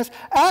that says,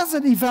 as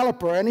a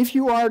developer, and if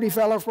you are a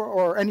developer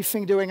or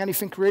anything doing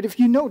anything creative,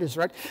 you know this,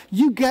 right?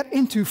 You get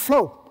into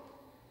flow.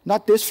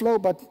 Not this flow,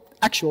 but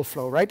actual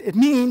flow, right? It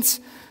means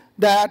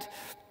that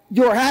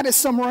your head is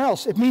somewhere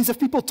else. It means if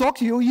people talk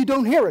to you, you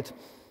don't hear it.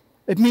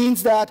 It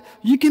means that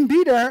you can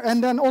be there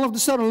and then all of a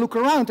sudden look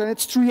around and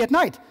it's 3 at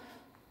night.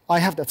 I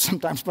have that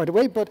sometimes, by the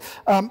way, but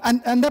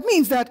and that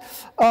means that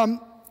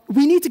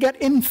we need to get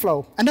in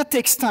flow, and that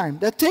takes time.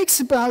 That takes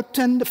about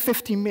 10 to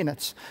 15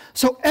 minutes.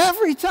 So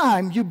every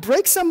time you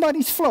break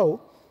somebody's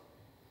flow,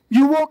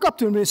 you walk up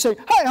to them and say,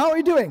 "Hi, how are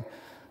you doing?"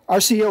 Our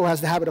CEO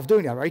has the habit of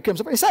doing that, right? He comes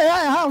up and he says,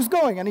 "Hi, how's it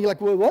going?" And you're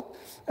like, "Well, what?"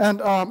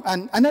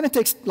 And then it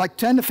takes like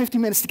 10 to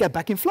 15 minutes to get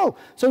back in flow.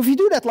 So if you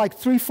do that like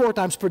 3-4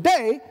 times per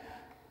day,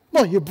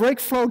 well, you break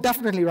flow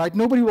definitely, right?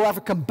 Nobody will ever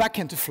come back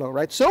into flow,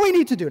 right? So we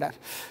need to do that.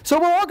 So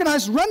we'll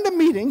organize random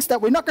meetings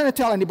that we're not going to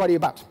tell anybody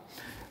about.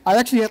 I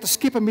actually had to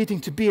skip a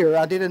meeting to beer.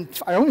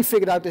 I only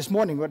figured out this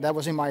morning what that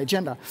was in my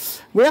agenda.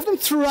 We have them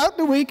throughout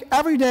the week,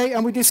 every day,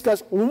 and we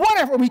discuss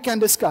whatever we can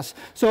discuss.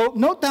 So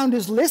note down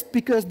this list,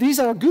 because these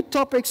are good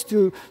topics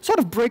to sort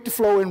of break the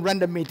flow in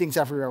random meetings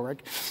everywhere,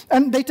 right?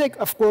 And they take,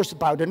 of course,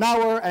 about an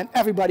hour, and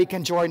everybody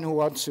can join who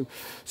wants to.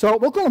 So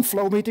we'll call them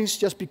flow meetings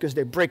just because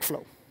they break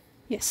flow.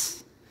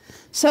 Yes.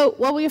 So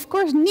what we of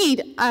course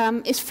need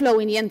is flow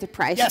in the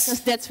enterprise, yes,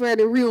 because that's where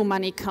the real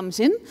money comes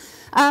in.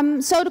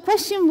 So the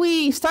question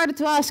we started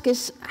to ask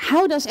is,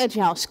 how does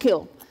Agile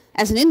scale?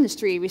 As an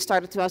industry, we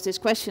started to ask this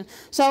question.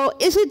 So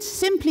is it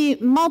simply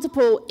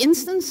multiple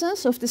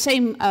instances of the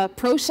same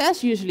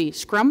process, usually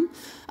Scrum,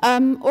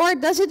 or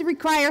does it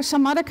require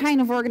some other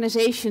kind of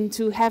organization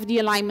to have the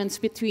alignments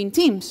between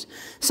teams?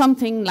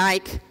 Something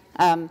like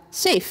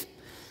SAFe.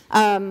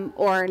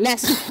 Or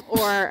less,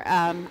 or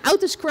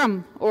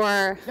auto-scrum,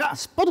 or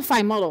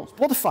Spotify model.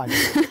 Spotify.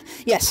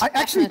 Yes. I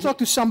actually talked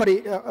to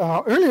somebody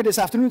earlier this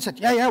afternoon and said,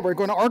 yeah, we're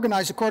going to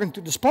organize according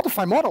to the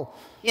Spotify model.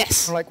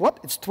 Yes. I'm like, what?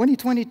 It's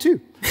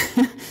 2022.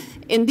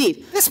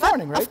 Indeed. This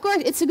morning, right? Of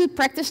course, it's a good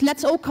practice.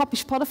 Let's all copy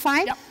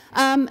Spotify.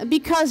 Yep.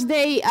 Because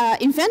they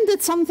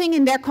invented something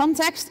in their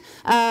context.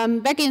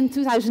 Back in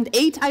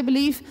 2008, I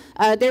believe,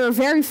 they were a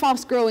very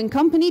fast-growing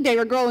company. They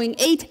were growing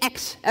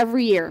 8x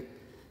every year.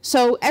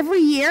 So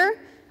every year,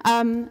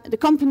 the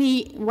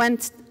company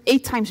went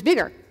 8 times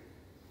bigger.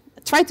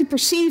 Try to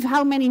perceive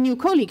how many new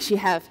colleagues you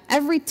have.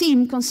 Every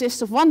team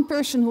consists of 1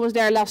 person who was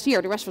there last year.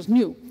 The rest was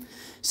new.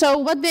 So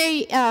what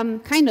they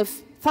kind of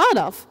thought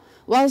of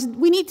was,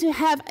 we need to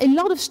have a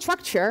lot of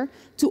structure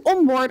to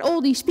onboard all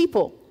these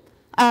people.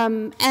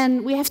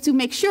 And we have to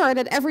make sure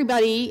that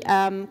everybody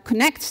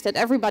connects, that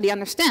everybody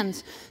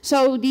understands.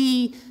 So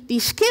the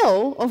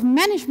scale of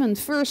management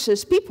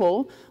versus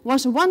people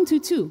was 1 to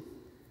 2.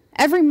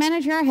 Every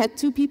manager had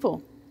 2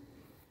 people.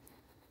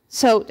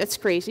 So that's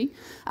crazy.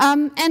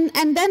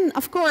 And then,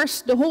 of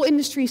course, the whole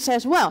industry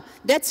says, well,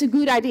 that's a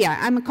good idea.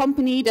 I'm a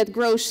company that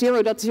grows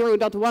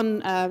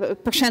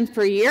 0.01%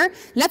 per year.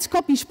 Let's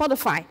copy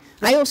Spotify.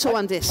 I also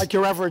want this. Like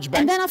your average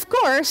bank. And then, of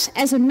course,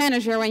 as a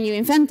manager, when you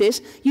invent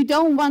this, you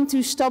don't want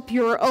to stop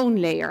your own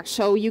layer.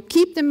 So you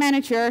keep the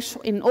managers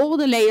in all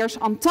the layers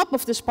on top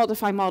of the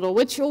Spotify model,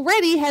 which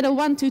already had a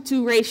 1 to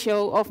 2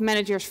 ratio of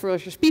managers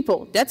versus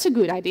people. That's a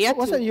good idea.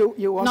 Was it you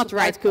not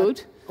write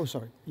code. Oh,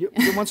 sorry. You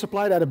once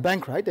applied at a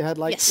bank, right? They had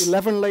like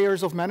 11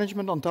 layers of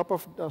management on top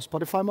of the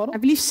Spotify model? I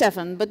believe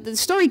 7, but the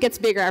story gets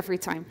bigger every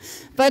time.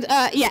 But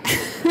yeah.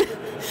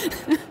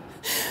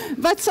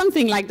 But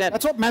something like that.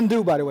 That's what men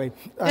do, by the way.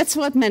 That's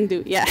what men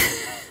do, yeah.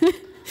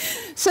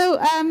 So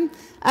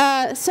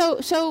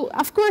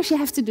of course you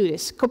have to do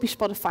this, copy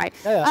Spotify.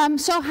 Yeah.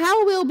 So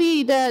how will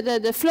be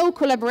the flow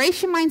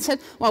collaboration mindset?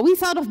 Well, we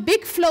thought of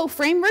big flow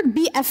framework,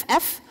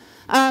 BFF.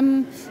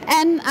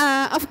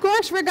 Of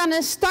course, we're going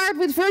to start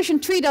with version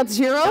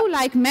 3.0,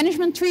 like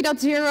management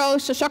 3.0,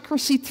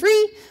 sociocracy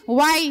 3.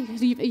 Why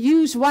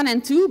use 1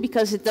 and 2?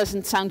 Because it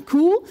doesn't sound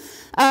cool.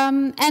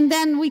 And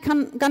then we're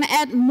going to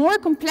add more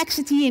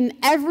complexity in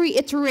every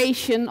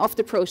iteration of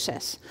the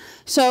process.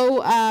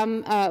 So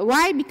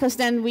why? Because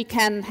then we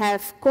can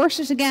have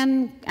courses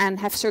again and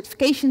have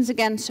certifications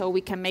again, so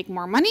we can make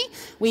more money.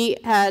 We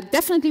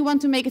definitely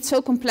want to make it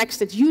so complex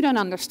that you don't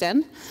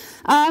understand.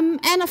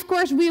 And of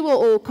course, we will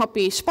all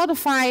copy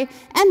Spotify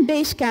and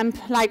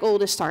Basecamp like all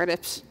the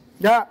startups.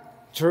 Yeah,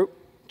 true.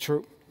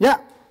 Yeah,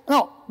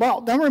 no, well,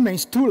 then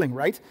remains tooling,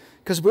 right?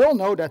 Because we all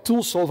know that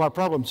tools solve our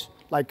problems,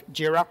 like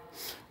Jira.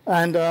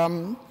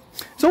 And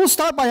so we'll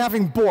start by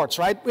having boards,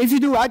 right? If you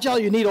do Agile,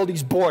 you need all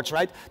these boards,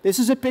 right? This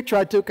is a picture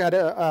I took at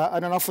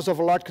an office of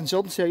a large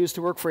consultancy I used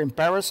to work for in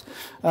Paris.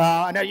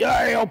 And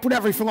I'll put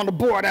everything on the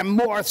board and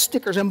more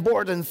stickers and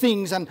boards and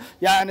things. And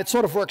yeah, and it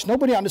sort of works.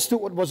 Nobody understood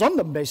what was on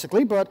them,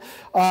 basically. But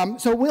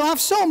so we'll have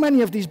so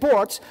many of these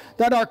boards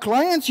that our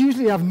clients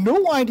usually have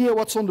no idea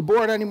what's on the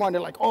board anymore. And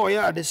they're like, oh,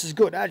 yeah, this is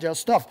good Agile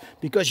stuff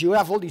because you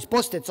have all these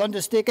post-its on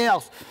the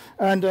stickers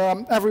and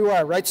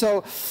everywhere, right?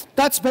 So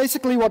that's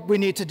basically what we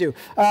need to do.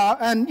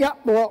 And yeah,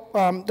 well,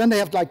 then they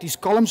have like these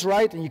columns,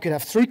 right? And you could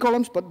have 3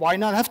 columns, but why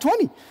not have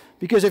 20?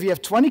 Because if you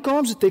have 20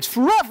 columns, it takes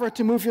forever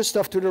to move your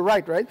stuff to the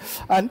right, right?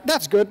 And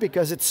that's good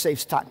because it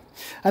saves time.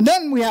 And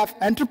then we have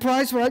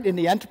enterprise, right? In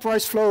the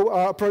enterprise flow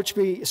approach,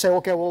 we say,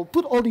 okay, we'll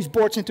put all these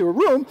boards into a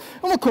room,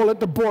 and we'll call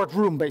it the board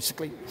room,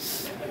 basically.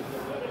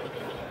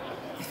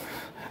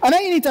 And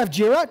then you need to have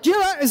Jira.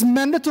 Jira is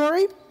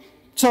mandatory.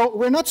 So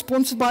we're not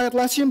sponsored by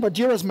Atlassian, but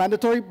Jira is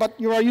mandatory, but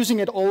you are using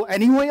it all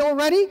anyway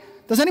already.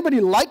 Does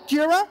anybody like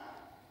Jira?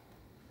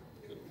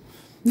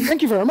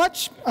 Thank you very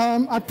much.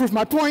 I proved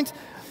my point.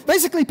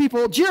 Basically,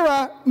 people,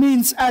 Jira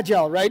means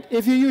Agile, right?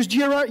 If you use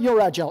Jira,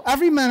 you're Agile.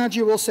 Every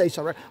manager will say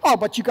so, right? Oh,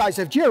 but you guys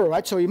have Jira,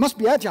 right? So you must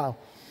be Agile.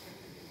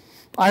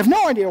 I have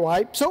no idea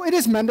why. So it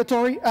is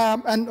mandatory,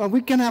 and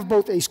we can have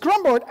both a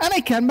Scrum board and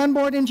a Kanban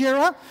board in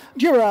Jira.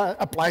 Jira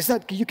applies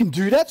that. You can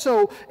do that,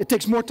 so it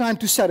takes more time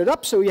to set it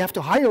up, so you have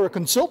to hire a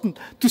consultant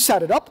to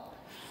set it up.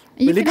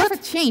 And you can never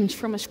change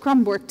from a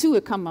Scrum board to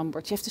a Kanban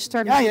board. You have to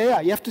start.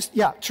 Yeah. You have to.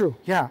 Yeah, true.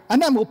 Yeah,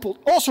 and then we'll put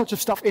all sorts of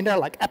stuff in there,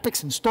 like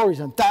epics and stories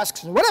and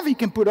tasks and whatever you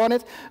can put on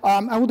it.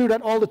 And we'll do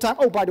that all the time.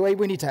 Oh, by the way,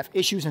 we need to have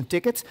issues and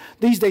tickets.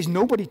 These days,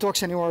 nobody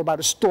talks anymore about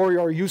a story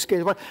or a use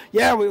case. But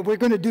yeah, we're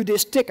going to do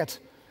this ticket.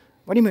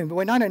 What do you mean?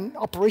 We're not in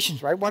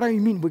operations, right? What do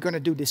you mean we're going to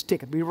do this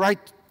ticket? We write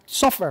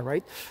software,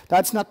 right?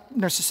 That's not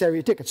necessarily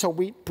a ticket, so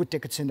we put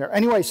tickets in there.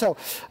 Anyway, so,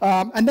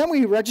 and then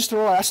we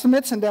register our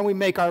estimates, and then we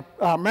make our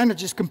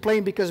managers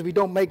complain because we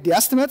don't make the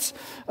estimates,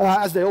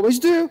 as they always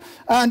do,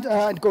 and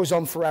it goes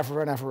on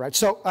forever and ever, right?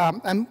 So,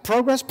 and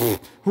progress,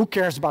 who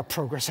cares about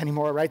progress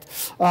anymore, right?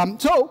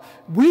 So,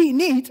 we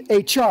need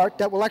a chart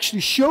that will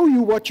actually show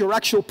you what your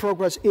actual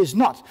progress is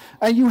not.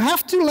 And you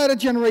have to let it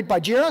generate by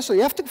Jira, so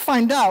you have to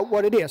find out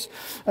what it is.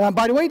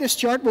 By the way, this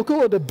chart, we'll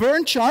call it the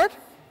burn chart.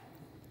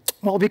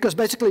 Well, because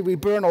basically we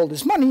burn all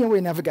this money and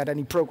we never get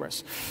any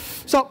progress.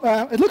 So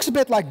it looks a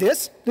bit like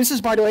this. This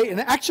is, by the way, an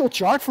actual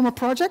chart from a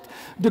project.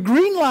 The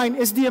green line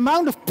is the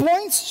amount of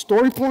points,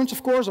 story points,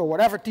 of course, or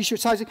whatever,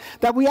 t-shirt sizing,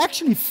 that we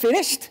actually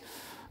finished.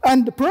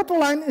 And the purple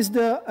line is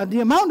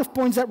the amount of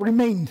points that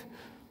remained.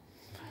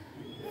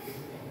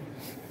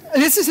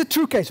 This is a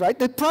true case, right?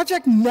 The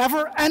project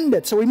never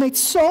ended. So we made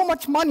so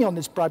much money on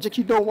this project,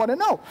 you don't want to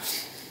know.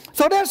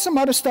 So there's some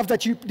other stuff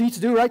that you need to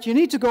do, right? You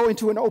need to go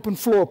into an open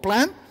floor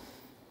plan.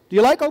 Do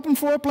you like open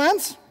floor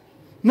plans?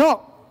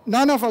 No.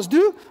 none of us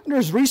do.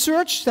 There's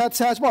research that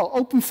says, well,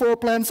 open floor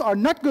plans are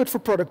not good for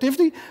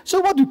productivity. So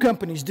what do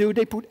companies do?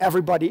 They put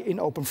everybody in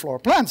open floor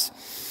plans.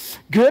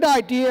 Good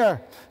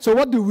idea. So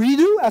what do we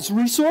do as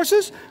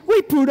resources?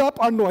 We put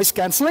up our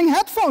noise-canceling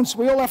headphones.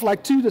 We all have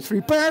like 2 to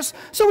 3 pairs,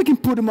 so we can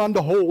put them on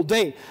the whole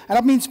day. And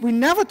that means we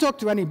never talk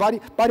to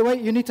anybody. By the way,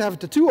 you need to have a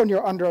tattoo on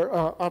your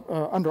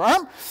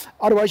underarm.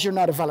 Otherwise, you're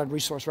not a valid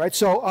resource, right?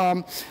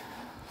 So,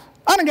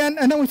 and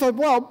then we thought,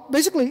 well,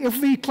 basically,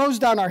 if we close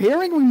down our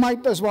hearing, we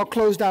might as well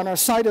close down our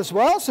site as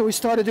well. So we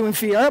started doing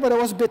VR, but it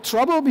was a bit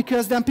trouble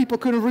because then people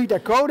couldn't read their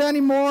code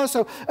anymore.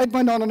 So it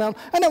went on and on.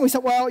 And then we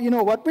said, well, you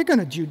know what? We're going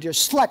to do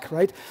just Slack,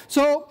 right?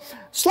 So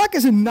Slack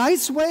is a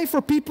nice way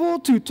for people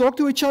to talk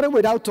to each other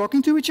without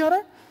talking to each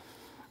other.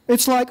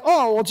 It's like,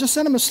 oh, we'll just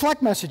send them a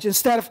Slack message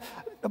instead of,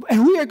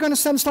 and we are going to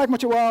send a Slack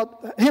message,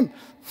 well, him.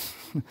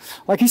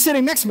 Like he's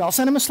sitting next to me, I'll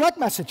send him a Slack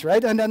message,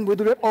 right? And then we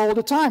do it all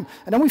the time.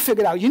 And then we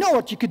figured out, you know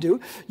what you could do?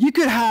 You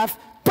could have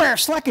pair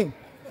slacking.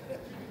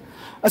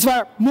 That's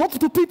where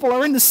multiple people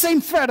are in the same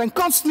thread and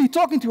constantly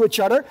talking to each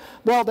other.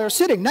 Well, they're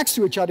sitting next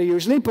to each other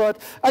usually, but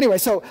anyway,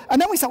 so,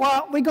 and then we said,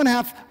 well, we're going to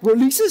have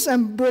releases,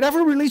 and with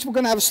every release, we're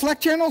going to have a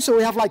Slack channel, so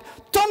we have like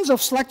tons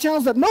of Slack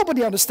channels that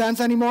nobody understands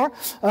anymore.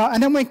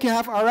 And then we can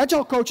have our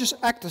agile coaches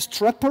act as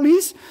thread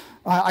police.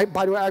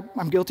 By the way,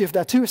 I'm guilty of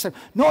that too. I said,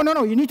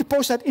 no, you need to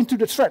post that into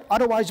the thread.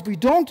 Otherwise, we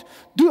don't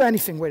do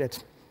anything with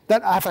it.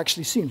 That I've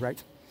actually seen,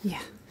 right? Yeah.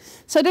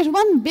 So there's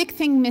one big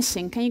thing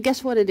missing. Can you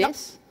guess what it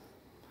is?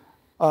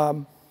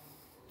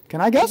 Can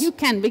I guess? You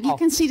can, but you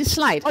can see the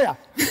slide. Oh, yeah.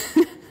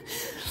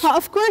 Well,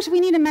 of course, we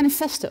need a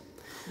manifesto.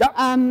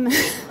 Yeah.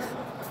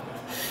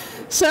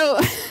 So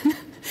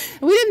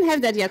we didn't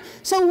have that yet.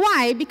 So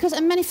why? Because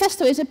a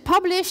manifesto is a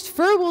published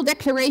verbal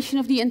declaration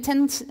of the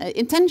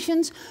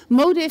intentions,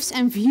 motives,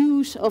 and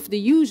views of the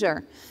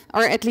user.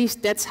 Or at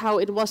least that's how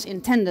it was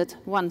intended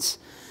once.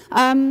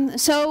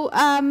 So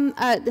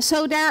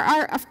there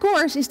are, of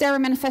course, is there a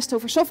manifesto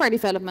for software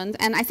development,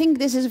 and I think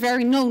this is a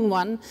very known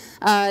one.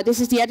 This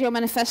is the Agile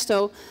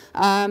Manifesto.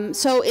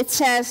 So it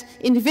says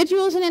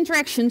individuals and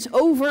interactions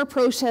over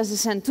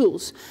processes and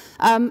tools.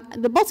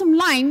 The bottom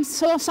line,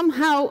 so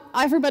somehow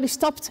everybody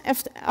stopped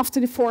after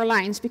the 4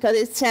 lines because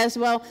it says,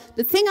 well,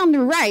 the thing on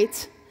the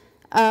right.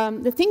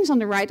 The things on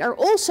the right are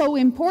also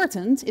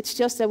important. It's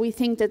just that we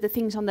think that the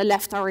things on the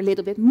left are a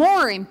little bit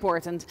more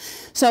important.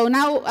 So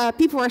now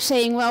people are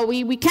saying, well,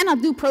 we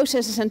cannot do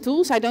processes and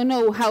tools. I don't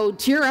know how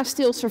Jira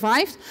still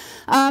survived.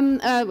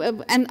 And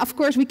of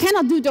course, we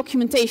cannot do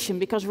documentation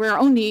because we're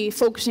only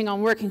focusing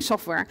on working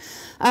software.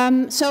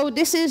 So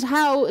this is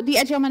how the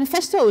Agile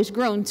Manifesto is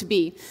grown to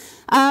be.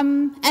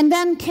 And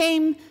then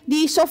came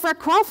the Software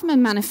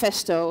Craftsman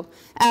Manifesto,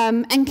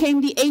 and came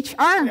the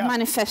HR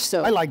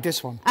Manifesto. I like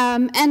this one.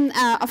 And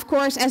of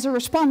course, as a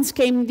response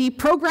came the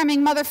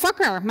Programming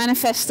Motherfucker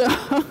Manifesto.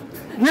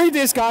 Read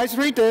this, guys,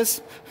 read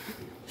this.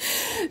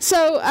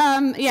 So,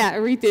 yeah,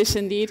 read this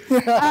indeed.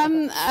 Of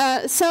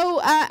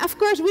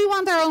course, we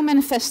want our own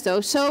manifesto,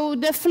 so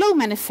the Flow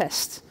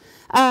Manifest.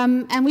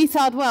 And we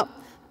thought, well,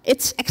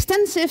 it's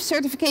extensive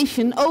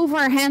certification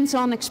over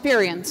hands-on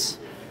experience.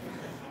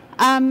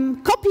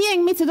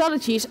 Copying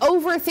methodologies,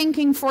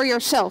 overthinking for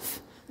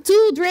yourself.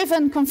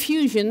 Tool-driven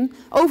confusion,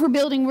 over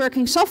building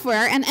working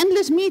software, and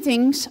endless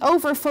meetings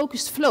over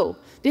focused flow.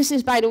 This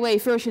is, by the way,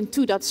 version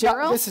 2.0.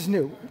 Yeah, this is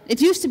new.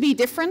 It used to be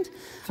different.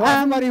 So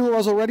everybody who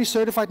was already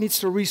certified needs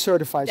to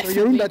recertify. So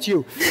Jeroen, that's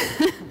you.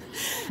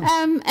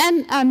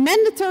 And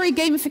mandatory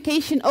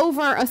gamification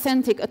over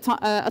authentic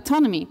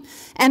autonomy.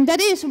 And that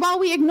is, while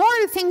we ignore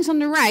the things on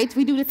the right,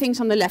 we do the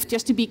things on the left,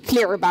 just to be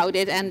clear about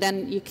it, and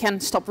then you can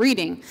stop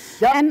reading.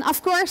 Yeah. And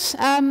of course,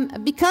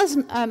 because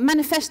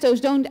manifestos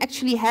don't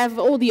actually have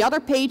all the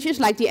other pages,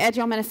 like the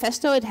Agile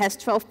Manifesto, it has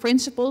 12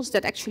 principles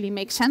that actually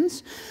make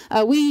sense.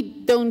 We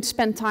don't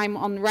spend time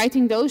on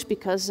writing those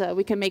because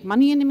we can make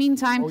money in the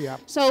meantime. Oh, yeah.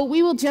 So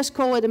we will just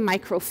call it a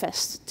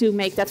microfest to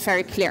make that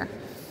very clear.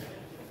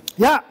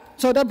 Yeah,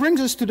 so that brings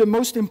us to the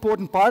most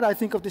important part, I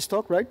think, of this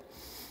talk, right?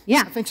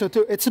 Yeah. I think so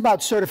too. It's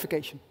about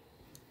certification.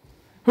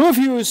 Who of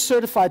you is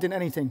certified in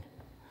anything?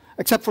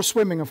 Except for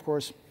swimming, of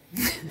course.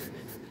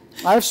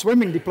 I have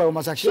swimming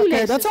diplomas, actually.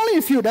 Okay, that's only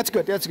a few. That's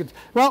good. That's good.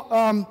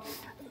 Well,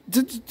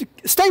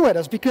 stay with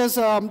us because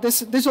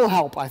this will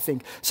help, I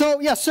think. So,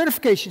 yeah,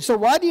 certification. So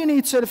why do you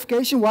need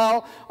certification?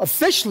 Well,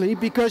 officially,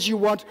 because you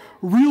want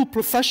real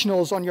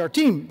professionals on your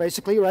team,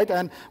 basically, right?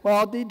 And,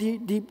 well,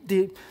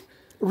 the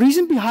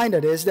reason behind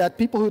it is that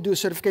people who do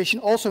certification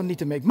also need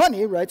to make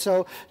money, right?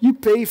 So you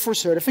pay for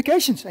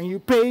certifications, and you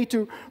pay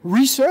to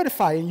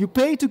recertify, and you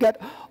pay to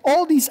get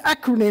all these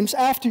acronyms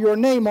after your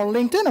name on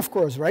LinkedIn, of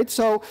course, right?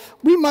 So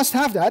we must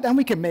have that, and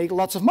we can make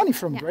lots of money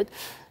from it, right?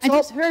 I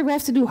just heard we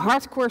have to do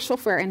hardcore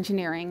software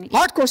engineering.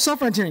 Hardcore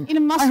software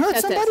engineering. I heard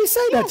somebody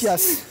say that,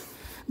 yes.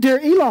 Dear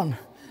Elon.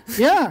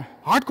 Yeah,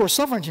 hardcore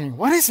software engineering.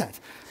 What is that?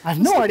 I have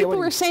no idea. People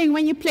were saying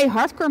when you play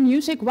hardcore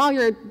music while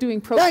you're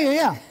doing programming.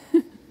 Yeah.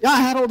 Yeah,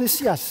 I had all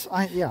this, yes.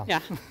 Yeah.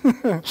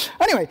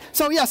 Anyway,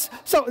 so yes,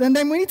 and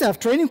then we need to have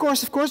training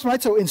course, of course,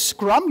 right? So in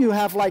Scrum, you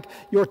have like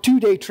your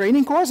 2-day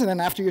training course, and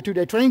then after your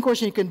 2-day training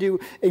course, you can do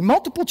a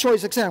multiple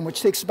choice exam,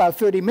 which takes about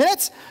 30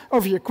 minutes. Or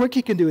if you're quick,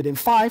 you can do it in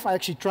 5. I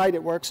actually tried,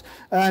 it works.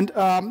 And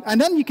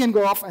then you can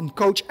go off and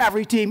coach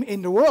every team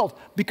in the world,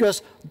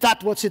 because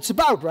that's what it's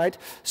about, right?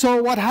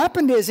 So what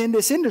happened is in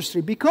this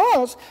industry,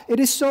 because it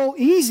is so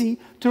easy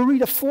to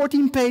read a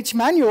 14-page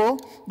manual,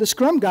 the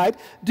Scrum guide,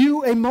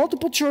 do a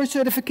multiple choice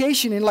certification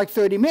in like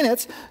 30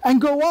 minutes, and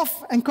go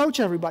off and coach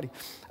everybody.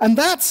 And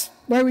that's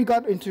where we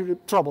got into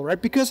trouble, right?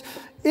 Because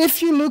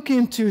if you look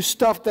into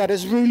stuff that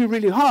is really,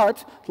 really hard,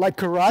 like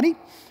karate,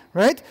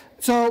 right?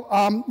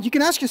 So you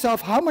can ask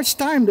yourself, how much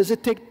time does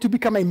it take to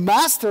become a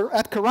master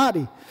at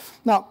karate?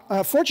 Now,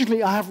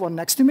 fortunately, I have one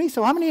next to me,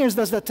 so how many years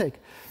does that take?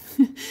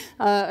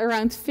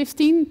 Around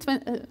 15,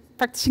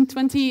 practicing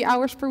 20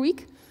 hours per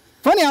week.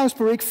 20 hours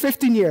per week,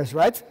 15 years,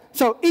 right?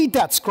 So eat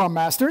that, Scrum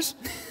Masters.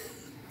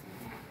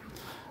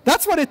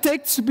 That's what it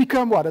takes to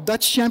become, what, a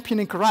Dutch champion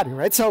in karate,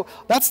 right? So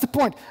that's the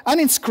point. And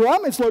in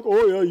Scrum, it's like,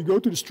 oh yeah, you go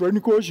to this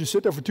training course, you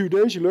sit there for 2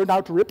 days, you learn how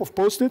to rip off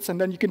Post-its,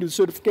 and then you can do the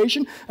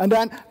certification, and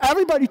then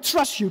everybody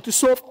trusts you to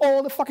solve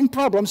all the fucking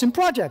problems in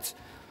projects.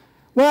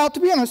 Well, to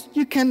be honest,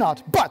 you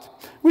cannot. But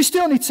we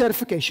still need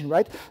certification,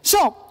 right?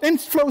 So in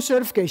Flow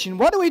certification,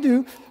 what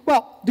do?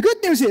 Well, the good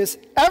news is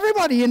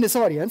everybody in this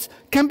audience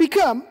can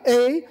become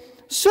a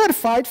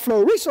certified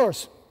Flow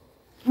resource.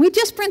 We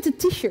just printed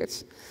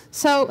T-shirts,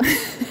 so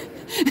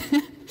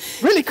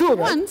really cool,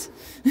 right?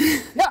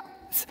 Yeah.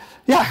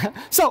 Yeah.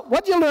 So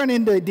what you learn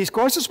in these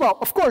courses? Well,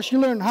 of course, you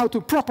learn how to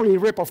properly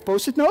rip off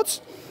Post-it notes,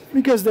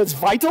 because that's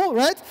vital,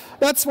 right?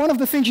 That's one of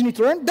the things you need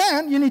to learn.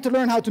 Then you need to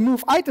learn how to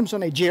move items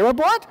on a Jira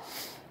board.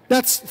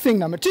 That's thing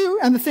number 2.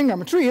 And the thing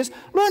number 3 is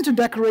learn to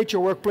decorate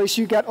your workplace.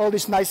 You get all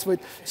this nice with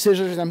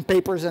scissors and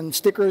papers and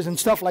stickers and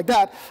stuff like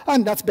that.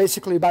 And that's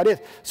basically about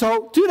it.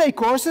 So 2-day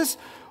courses.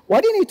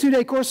 Why do you need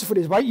 2-day courses for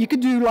this? Right? You could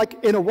do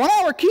like in a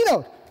 1-hour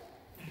keynote.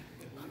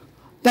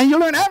 Then you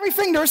learn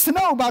everything there is to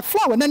know about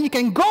Flow, and then you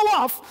can go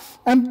off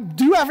and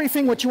do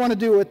everything what you want to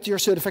do with your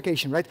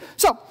certification, right?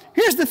 So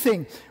here's the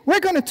thing. We're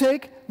going to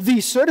take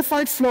the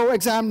Certified Flow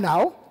exam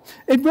now.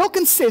 It will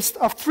consist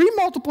of 3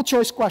 multiple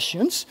choice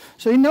questions,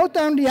 so you note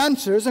down the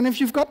answers, and if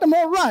you've got them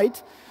all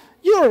right,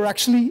 you're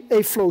actually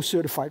a Flow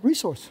certified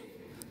resource.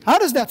 How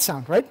does that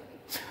sound, right?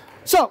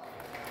 So,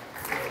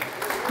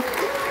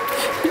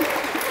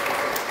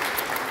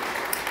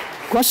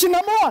 question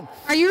number 1.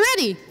 Are you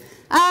ready?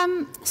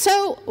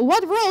 So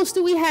what roles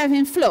do we have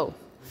in Flow?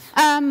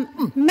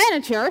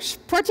 Managers,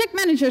 project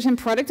managers and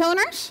product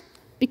owners,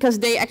 because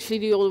they actually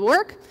do all the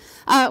work.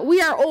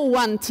 We are all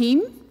one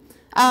team.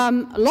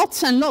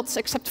 Lots and lots,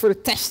 except for the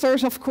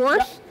testers, of course.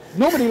 Yeah.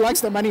 Nobody likes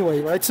them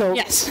anyway, right? So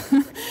yes.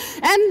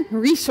 And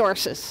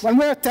resources. When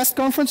we're at test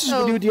conferences,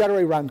 so, we do the other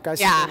way around,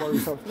 guys. Yeah.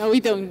 No, we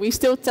don't. We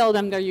still tell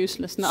them they're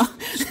useless. No.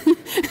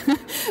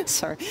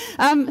 Sorry.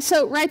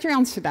 So write your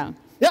answer down.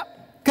 Yeah.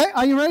 Okay.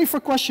 Are you ready for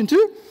question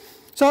 2?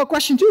 So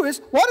question 2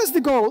 is, what is the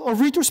goal of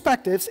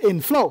retrospectives in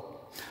Flow?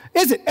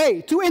 Is it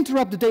A, to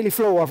interrupt the daily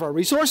flow of our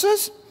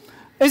resources?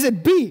 Is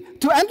it B,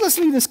 to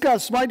endlessly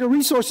discuss why the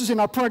resources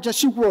in our project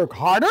should work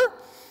harder,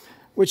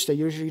 which they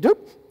usually do,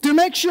 to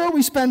make sure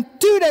we spend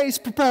 2 days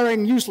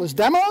preparing useless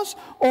demos,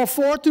 or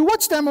 4, to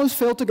watch demos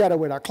fail together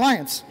with our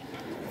clients?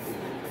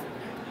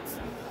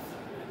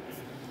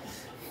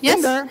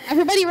 Yes,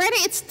 everybody ready?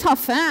 It's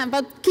tough, huh?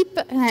 But keep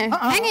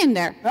hang in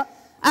there. Yeah.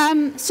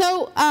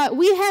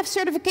 We have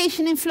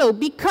certification in Flow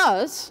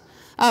because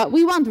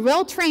we want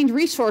well-trained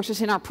resources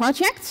in our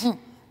project,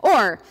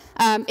 or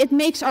it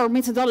makes our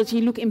methodology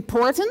look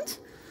important.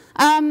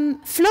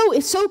 Flow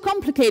is so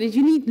complicated,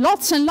 you need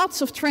lots and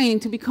lots of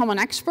training to become an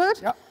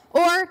expert,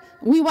 or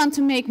we want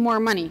to make more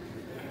money.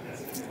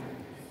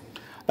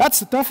 That's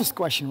the toughest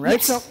question,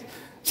 right? Yes.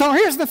 So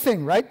here's the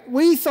thing, right?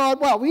 We thought,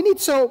 well, we need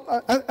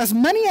as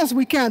many as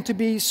we can to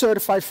be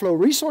certified Flow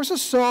resources.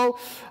 So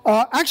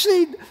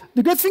actually,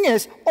 the good thing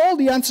is all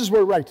the answers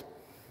were right.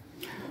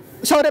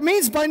 So that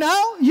means by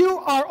now you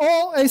are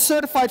all a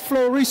certified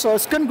Flow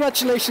resource.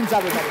 Congratulations,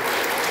 everybody.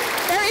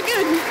 Very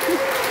good.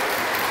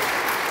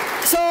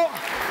 So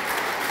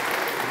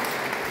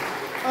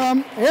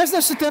here's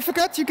the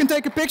certificate. You can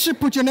take a picture,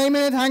 put your name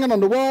in it, hang it on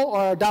the wall,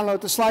 or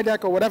download the slide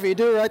deck, or whatever you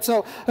do, right?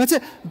 So that's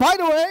it. By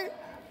the way,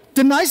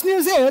 the nice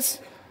news is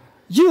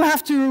you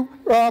have to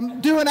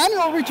do an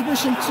annual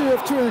retribution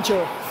of 200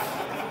 euro.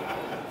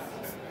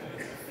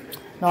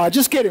 No,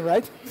 just kidding,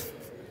 right?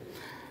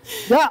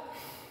 Yeah.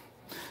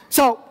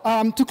 So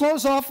to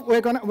close off,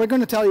 we're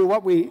gonna tell you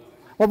what we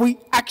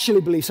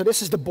actually believe. So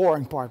this is the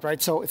boring part,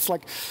 right? So it's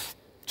like,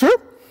 true?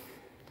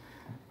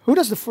 Who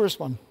does the first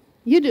one?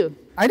 You do.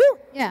 I do?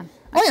 Yeah.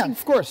 Oh yeah,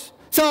 of course.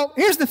 So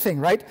here's the thing,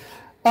 right?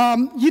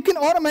 You can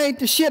automate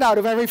the shit out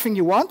of everything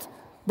you want,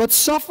 but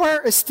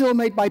software is still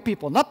made by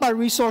people, not by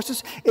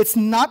resources. It's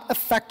not a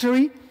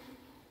factory.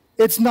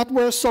 It's not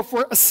where a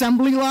software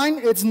assembly line.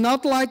 It's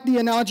not like the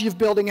analogy of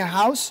building a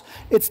house.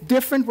 It's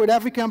different with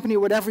every company,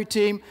 with every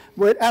team,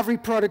 with every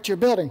product you're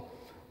building.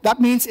 That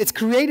means it's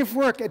creative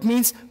work. It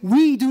means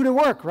we do the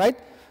work, right?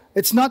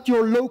 It's not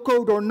your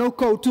low-code or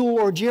no-code tool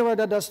or Jira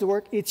that does the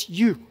work. It's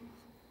you.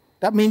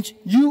 That means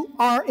you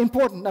are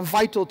important and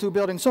vital to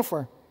building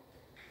software.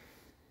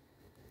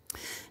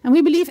 And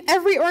we believe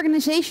every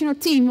organization or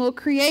team will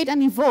create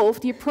and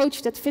evolve the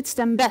approach that fits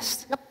them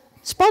best. Yep.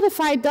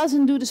 Spotify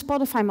doesn't do the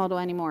Spotify model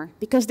anymore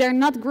because they're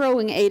not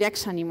growing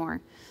 8x anymore.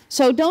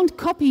 So don't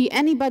copy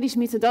anybody's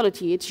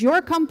methodology. It's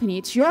your company,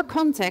 it's your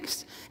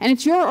context, and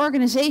it's your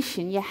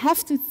organization. You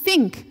have to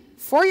think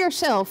for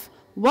yourself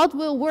what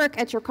will work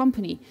at your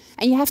company.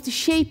 And you have to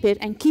shape it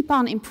and keep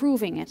on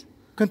improving it.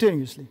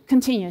 Continuously.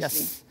 Continuously.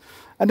 Yes.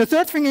 And the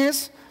third thing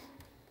is,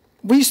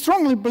 we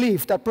strongly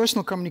believe that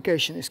personal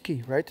communication is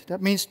key, right?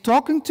 That means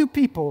talking to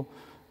people,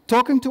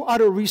 talking to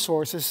other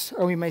resources,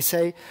 or we may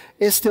say,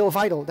 is still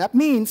vital. That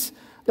means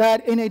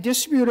that in a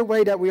distributed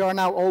way that we are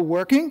now all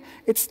working,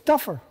 it's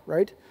tougher,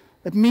 right?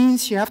 It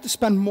means you have to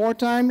spend more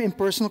time in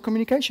personal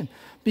communication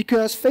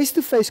because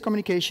face-to-face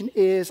communication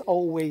is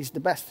always the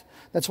best.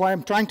 That's why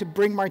I'm trying to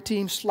bring my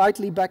team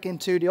slightly back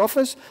into the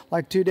office,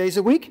 like 2 days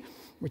a week,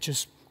 which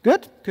is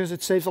good, because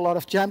it saves a lot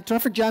of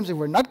traffic jams if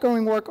we're not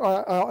going work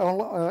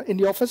in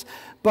the office.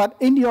 But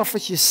in the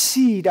office, you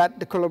see that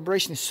the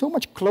collaboration is so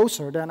much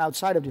closer than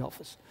outside of the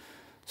office.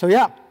 So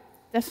yeah.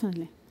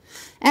 Definitely.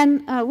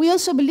 And we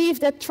also believe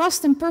that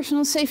trust and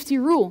personal safety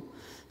rule.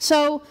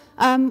 So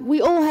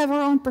we all have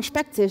our own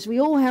perspectives, we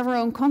all have our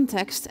own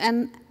context,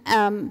 and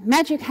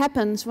magic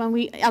happens when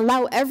we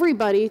allow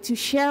everybody to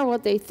share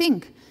what they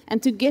think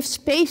and to give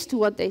space to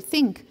what they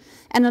think.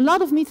 And a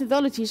lot of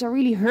methodologies are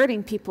really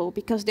hurting people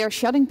because they're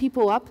shutting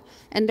people up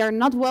and they're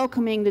not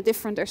welcoming the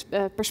different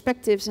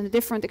perspectives and the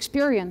different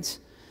experience.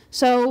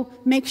 So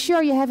make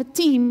sure you have a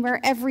team where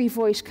every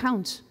voice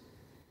counts.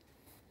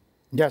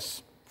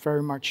 Yes,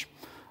 very much.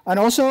 And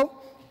also,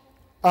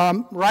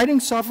 writing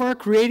software,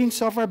 creating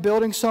software,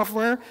 building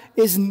software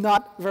is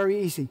not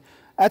very easy.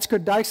 Edgar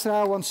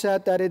Dijkstra once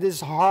said that it is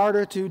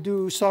harder to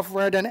do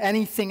software than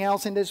anything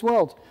else in this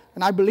world.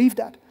 And I believe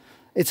that.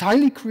 It's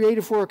highly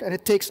creative work, and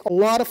it takes a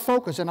lot of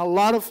focus and a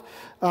lot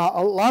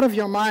of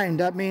your mind.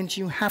 That means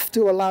you have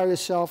to allow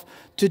yourself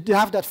to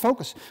have that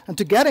focus and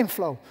to get in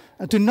flow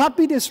and to not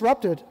be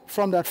disrupted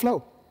from that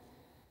flow.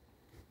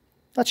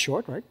 That's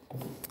short, right?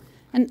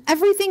 And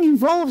everything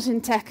evolves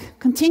in tech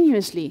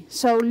continuously.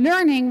 So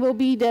learning will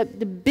be the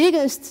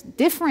biggest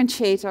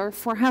differentiator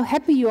for how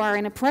happy you are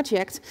in a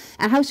project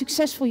and how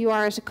successful you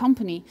are as a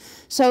company.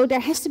 So there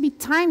has to be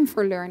time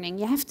for learning.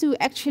 You have to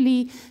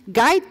actually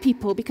guide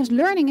people because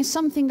learning is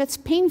something that's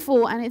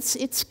painful and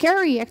it's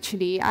scary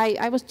actually.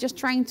 I was just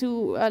trying to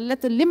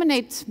let the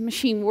lemonade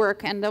machine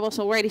work and that was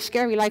already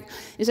scary. Like,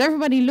 is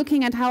everybody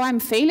looking at how I'm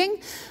failing?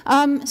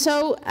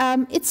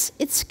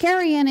 It's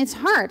scary and it's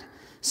hard.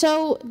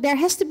 So there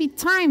has to be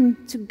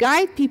time to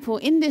guide people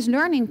in this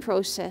learning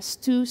process,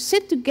 to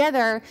sit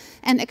together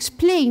and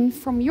explain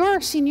from your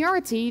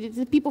seniority,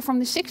 the people from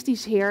the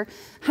 60s here,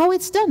 how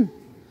it's done.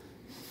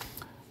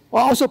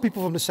 Well, also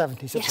people from the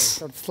 70s.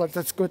 Yes.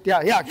 That's good.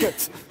 Yeah, good.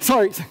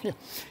 Sorry.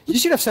 You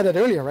should have said it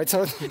earlier, right?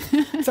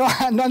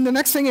 And then the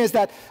next thing is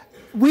that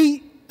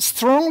we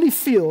strongly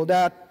feel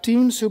that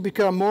teams who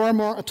become more and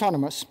more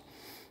autonomous,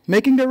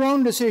 making their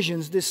own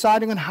decisions,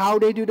 deciding on how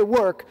they do the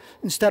work,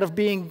 instead of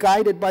being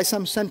guided by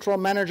some central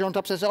manager on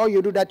top that says, oh,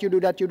 you do that, you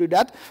do that, you do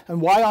that,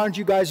 and why aren't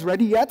you guys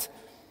ready yet?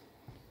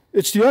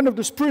 It's the end of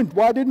the sprint.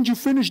 Why didn't you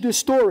finish this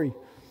story?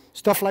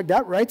 Stuff like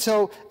that, right?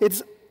 So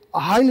it's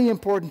highly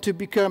important to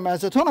become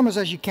as autonomous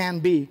as you can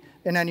be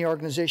in any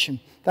organization.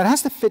 That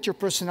has to fit your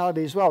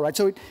personality as well, right?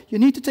 So you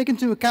need to take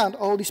into account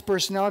all these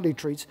personality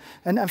traits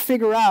and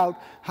figure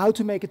out how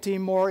to make a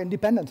team more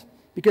independent.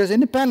 Because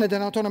independent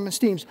and autonomous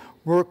teams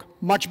work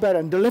much better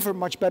and deliver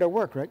much better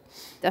work, right?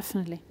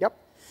 Definitely. Yep.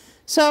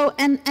 So,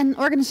 and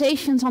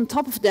organizations on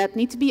top of that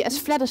need to be as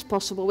flat as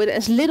possible, with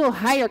as little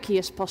hierarchy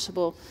as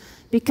possible,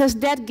 because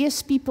that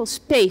gives people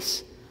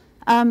space.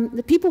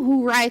 The people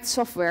who write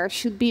software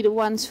should be the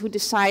ones who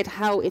decide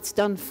how it's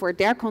done for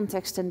their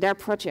context and their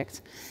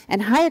project.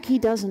 And hierarchy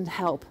doesn't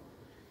help.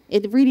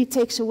 It really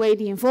takes away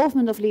the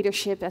involvement of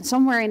leadership, and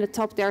somewhere in the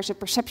top there's a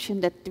perception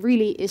that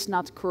really is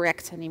not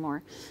correct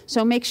anymore.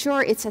 So make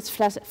sure it's as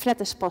flat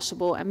as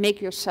possible and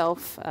make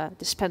yourself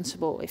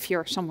dispensable if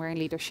you're somewhere in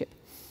leadership.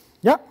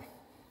 Yeah,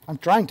 I'm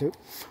trying to.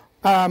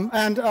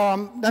 Then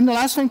the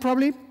last thing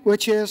probably,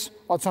 which is,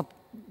 well, it's not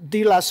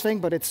the last thing,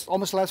 but it's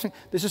almost the last thing.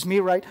 This is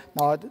me, right?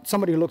 No,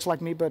 somebody who looks like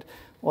me, but,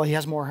 well, he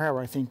has more hair,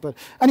 I think. But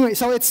anyway,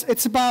 so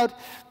it's about,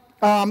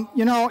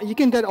 you know, you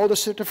can get all the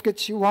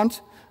certificates you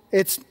want.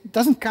 It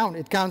doesn't count.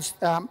 It counts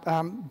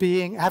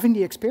having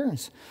the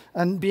experience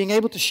and being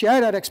able to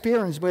share that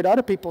experience with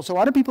other people so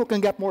other people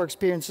can get more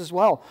experience as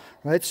well,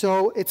 right?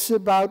 So it's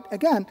about,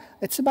 again,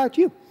 it's about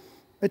you.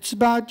 It's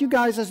about you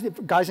guys as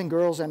guys and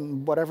girls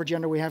and whatever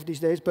gender we have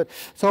these days. But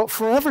so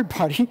for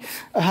everybody,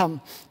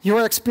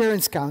 your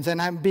experience counts,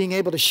 and I'm being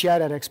able to share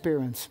that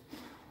experience.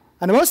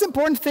 And the most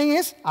important thing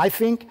is, I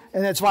think,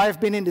 and that's why I've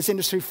been in this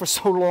industry for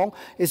so long,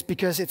 is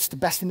because it's the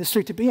best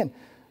industry to be in.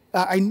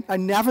 I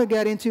never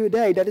get into a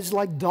day that is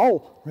like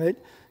dull, right?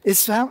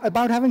 It's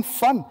about having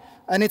fun,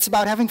 and it's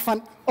about having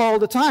fun all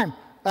the time,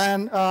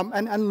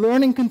 and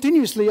learning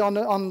continuously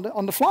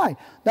on the fly.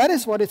 That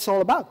is what it's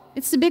all about.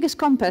 It's the biggest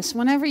compass.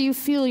 Whenever you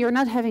feel you're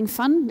not having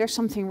fun, there's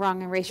something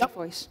wrong, and raise your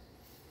voice.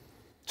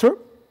 True.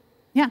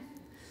 Yeah.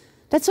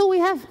 That's all we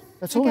have.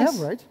 That's all we have,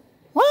 right?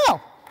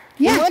 Wow.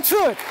 Yeah. We went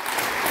through it.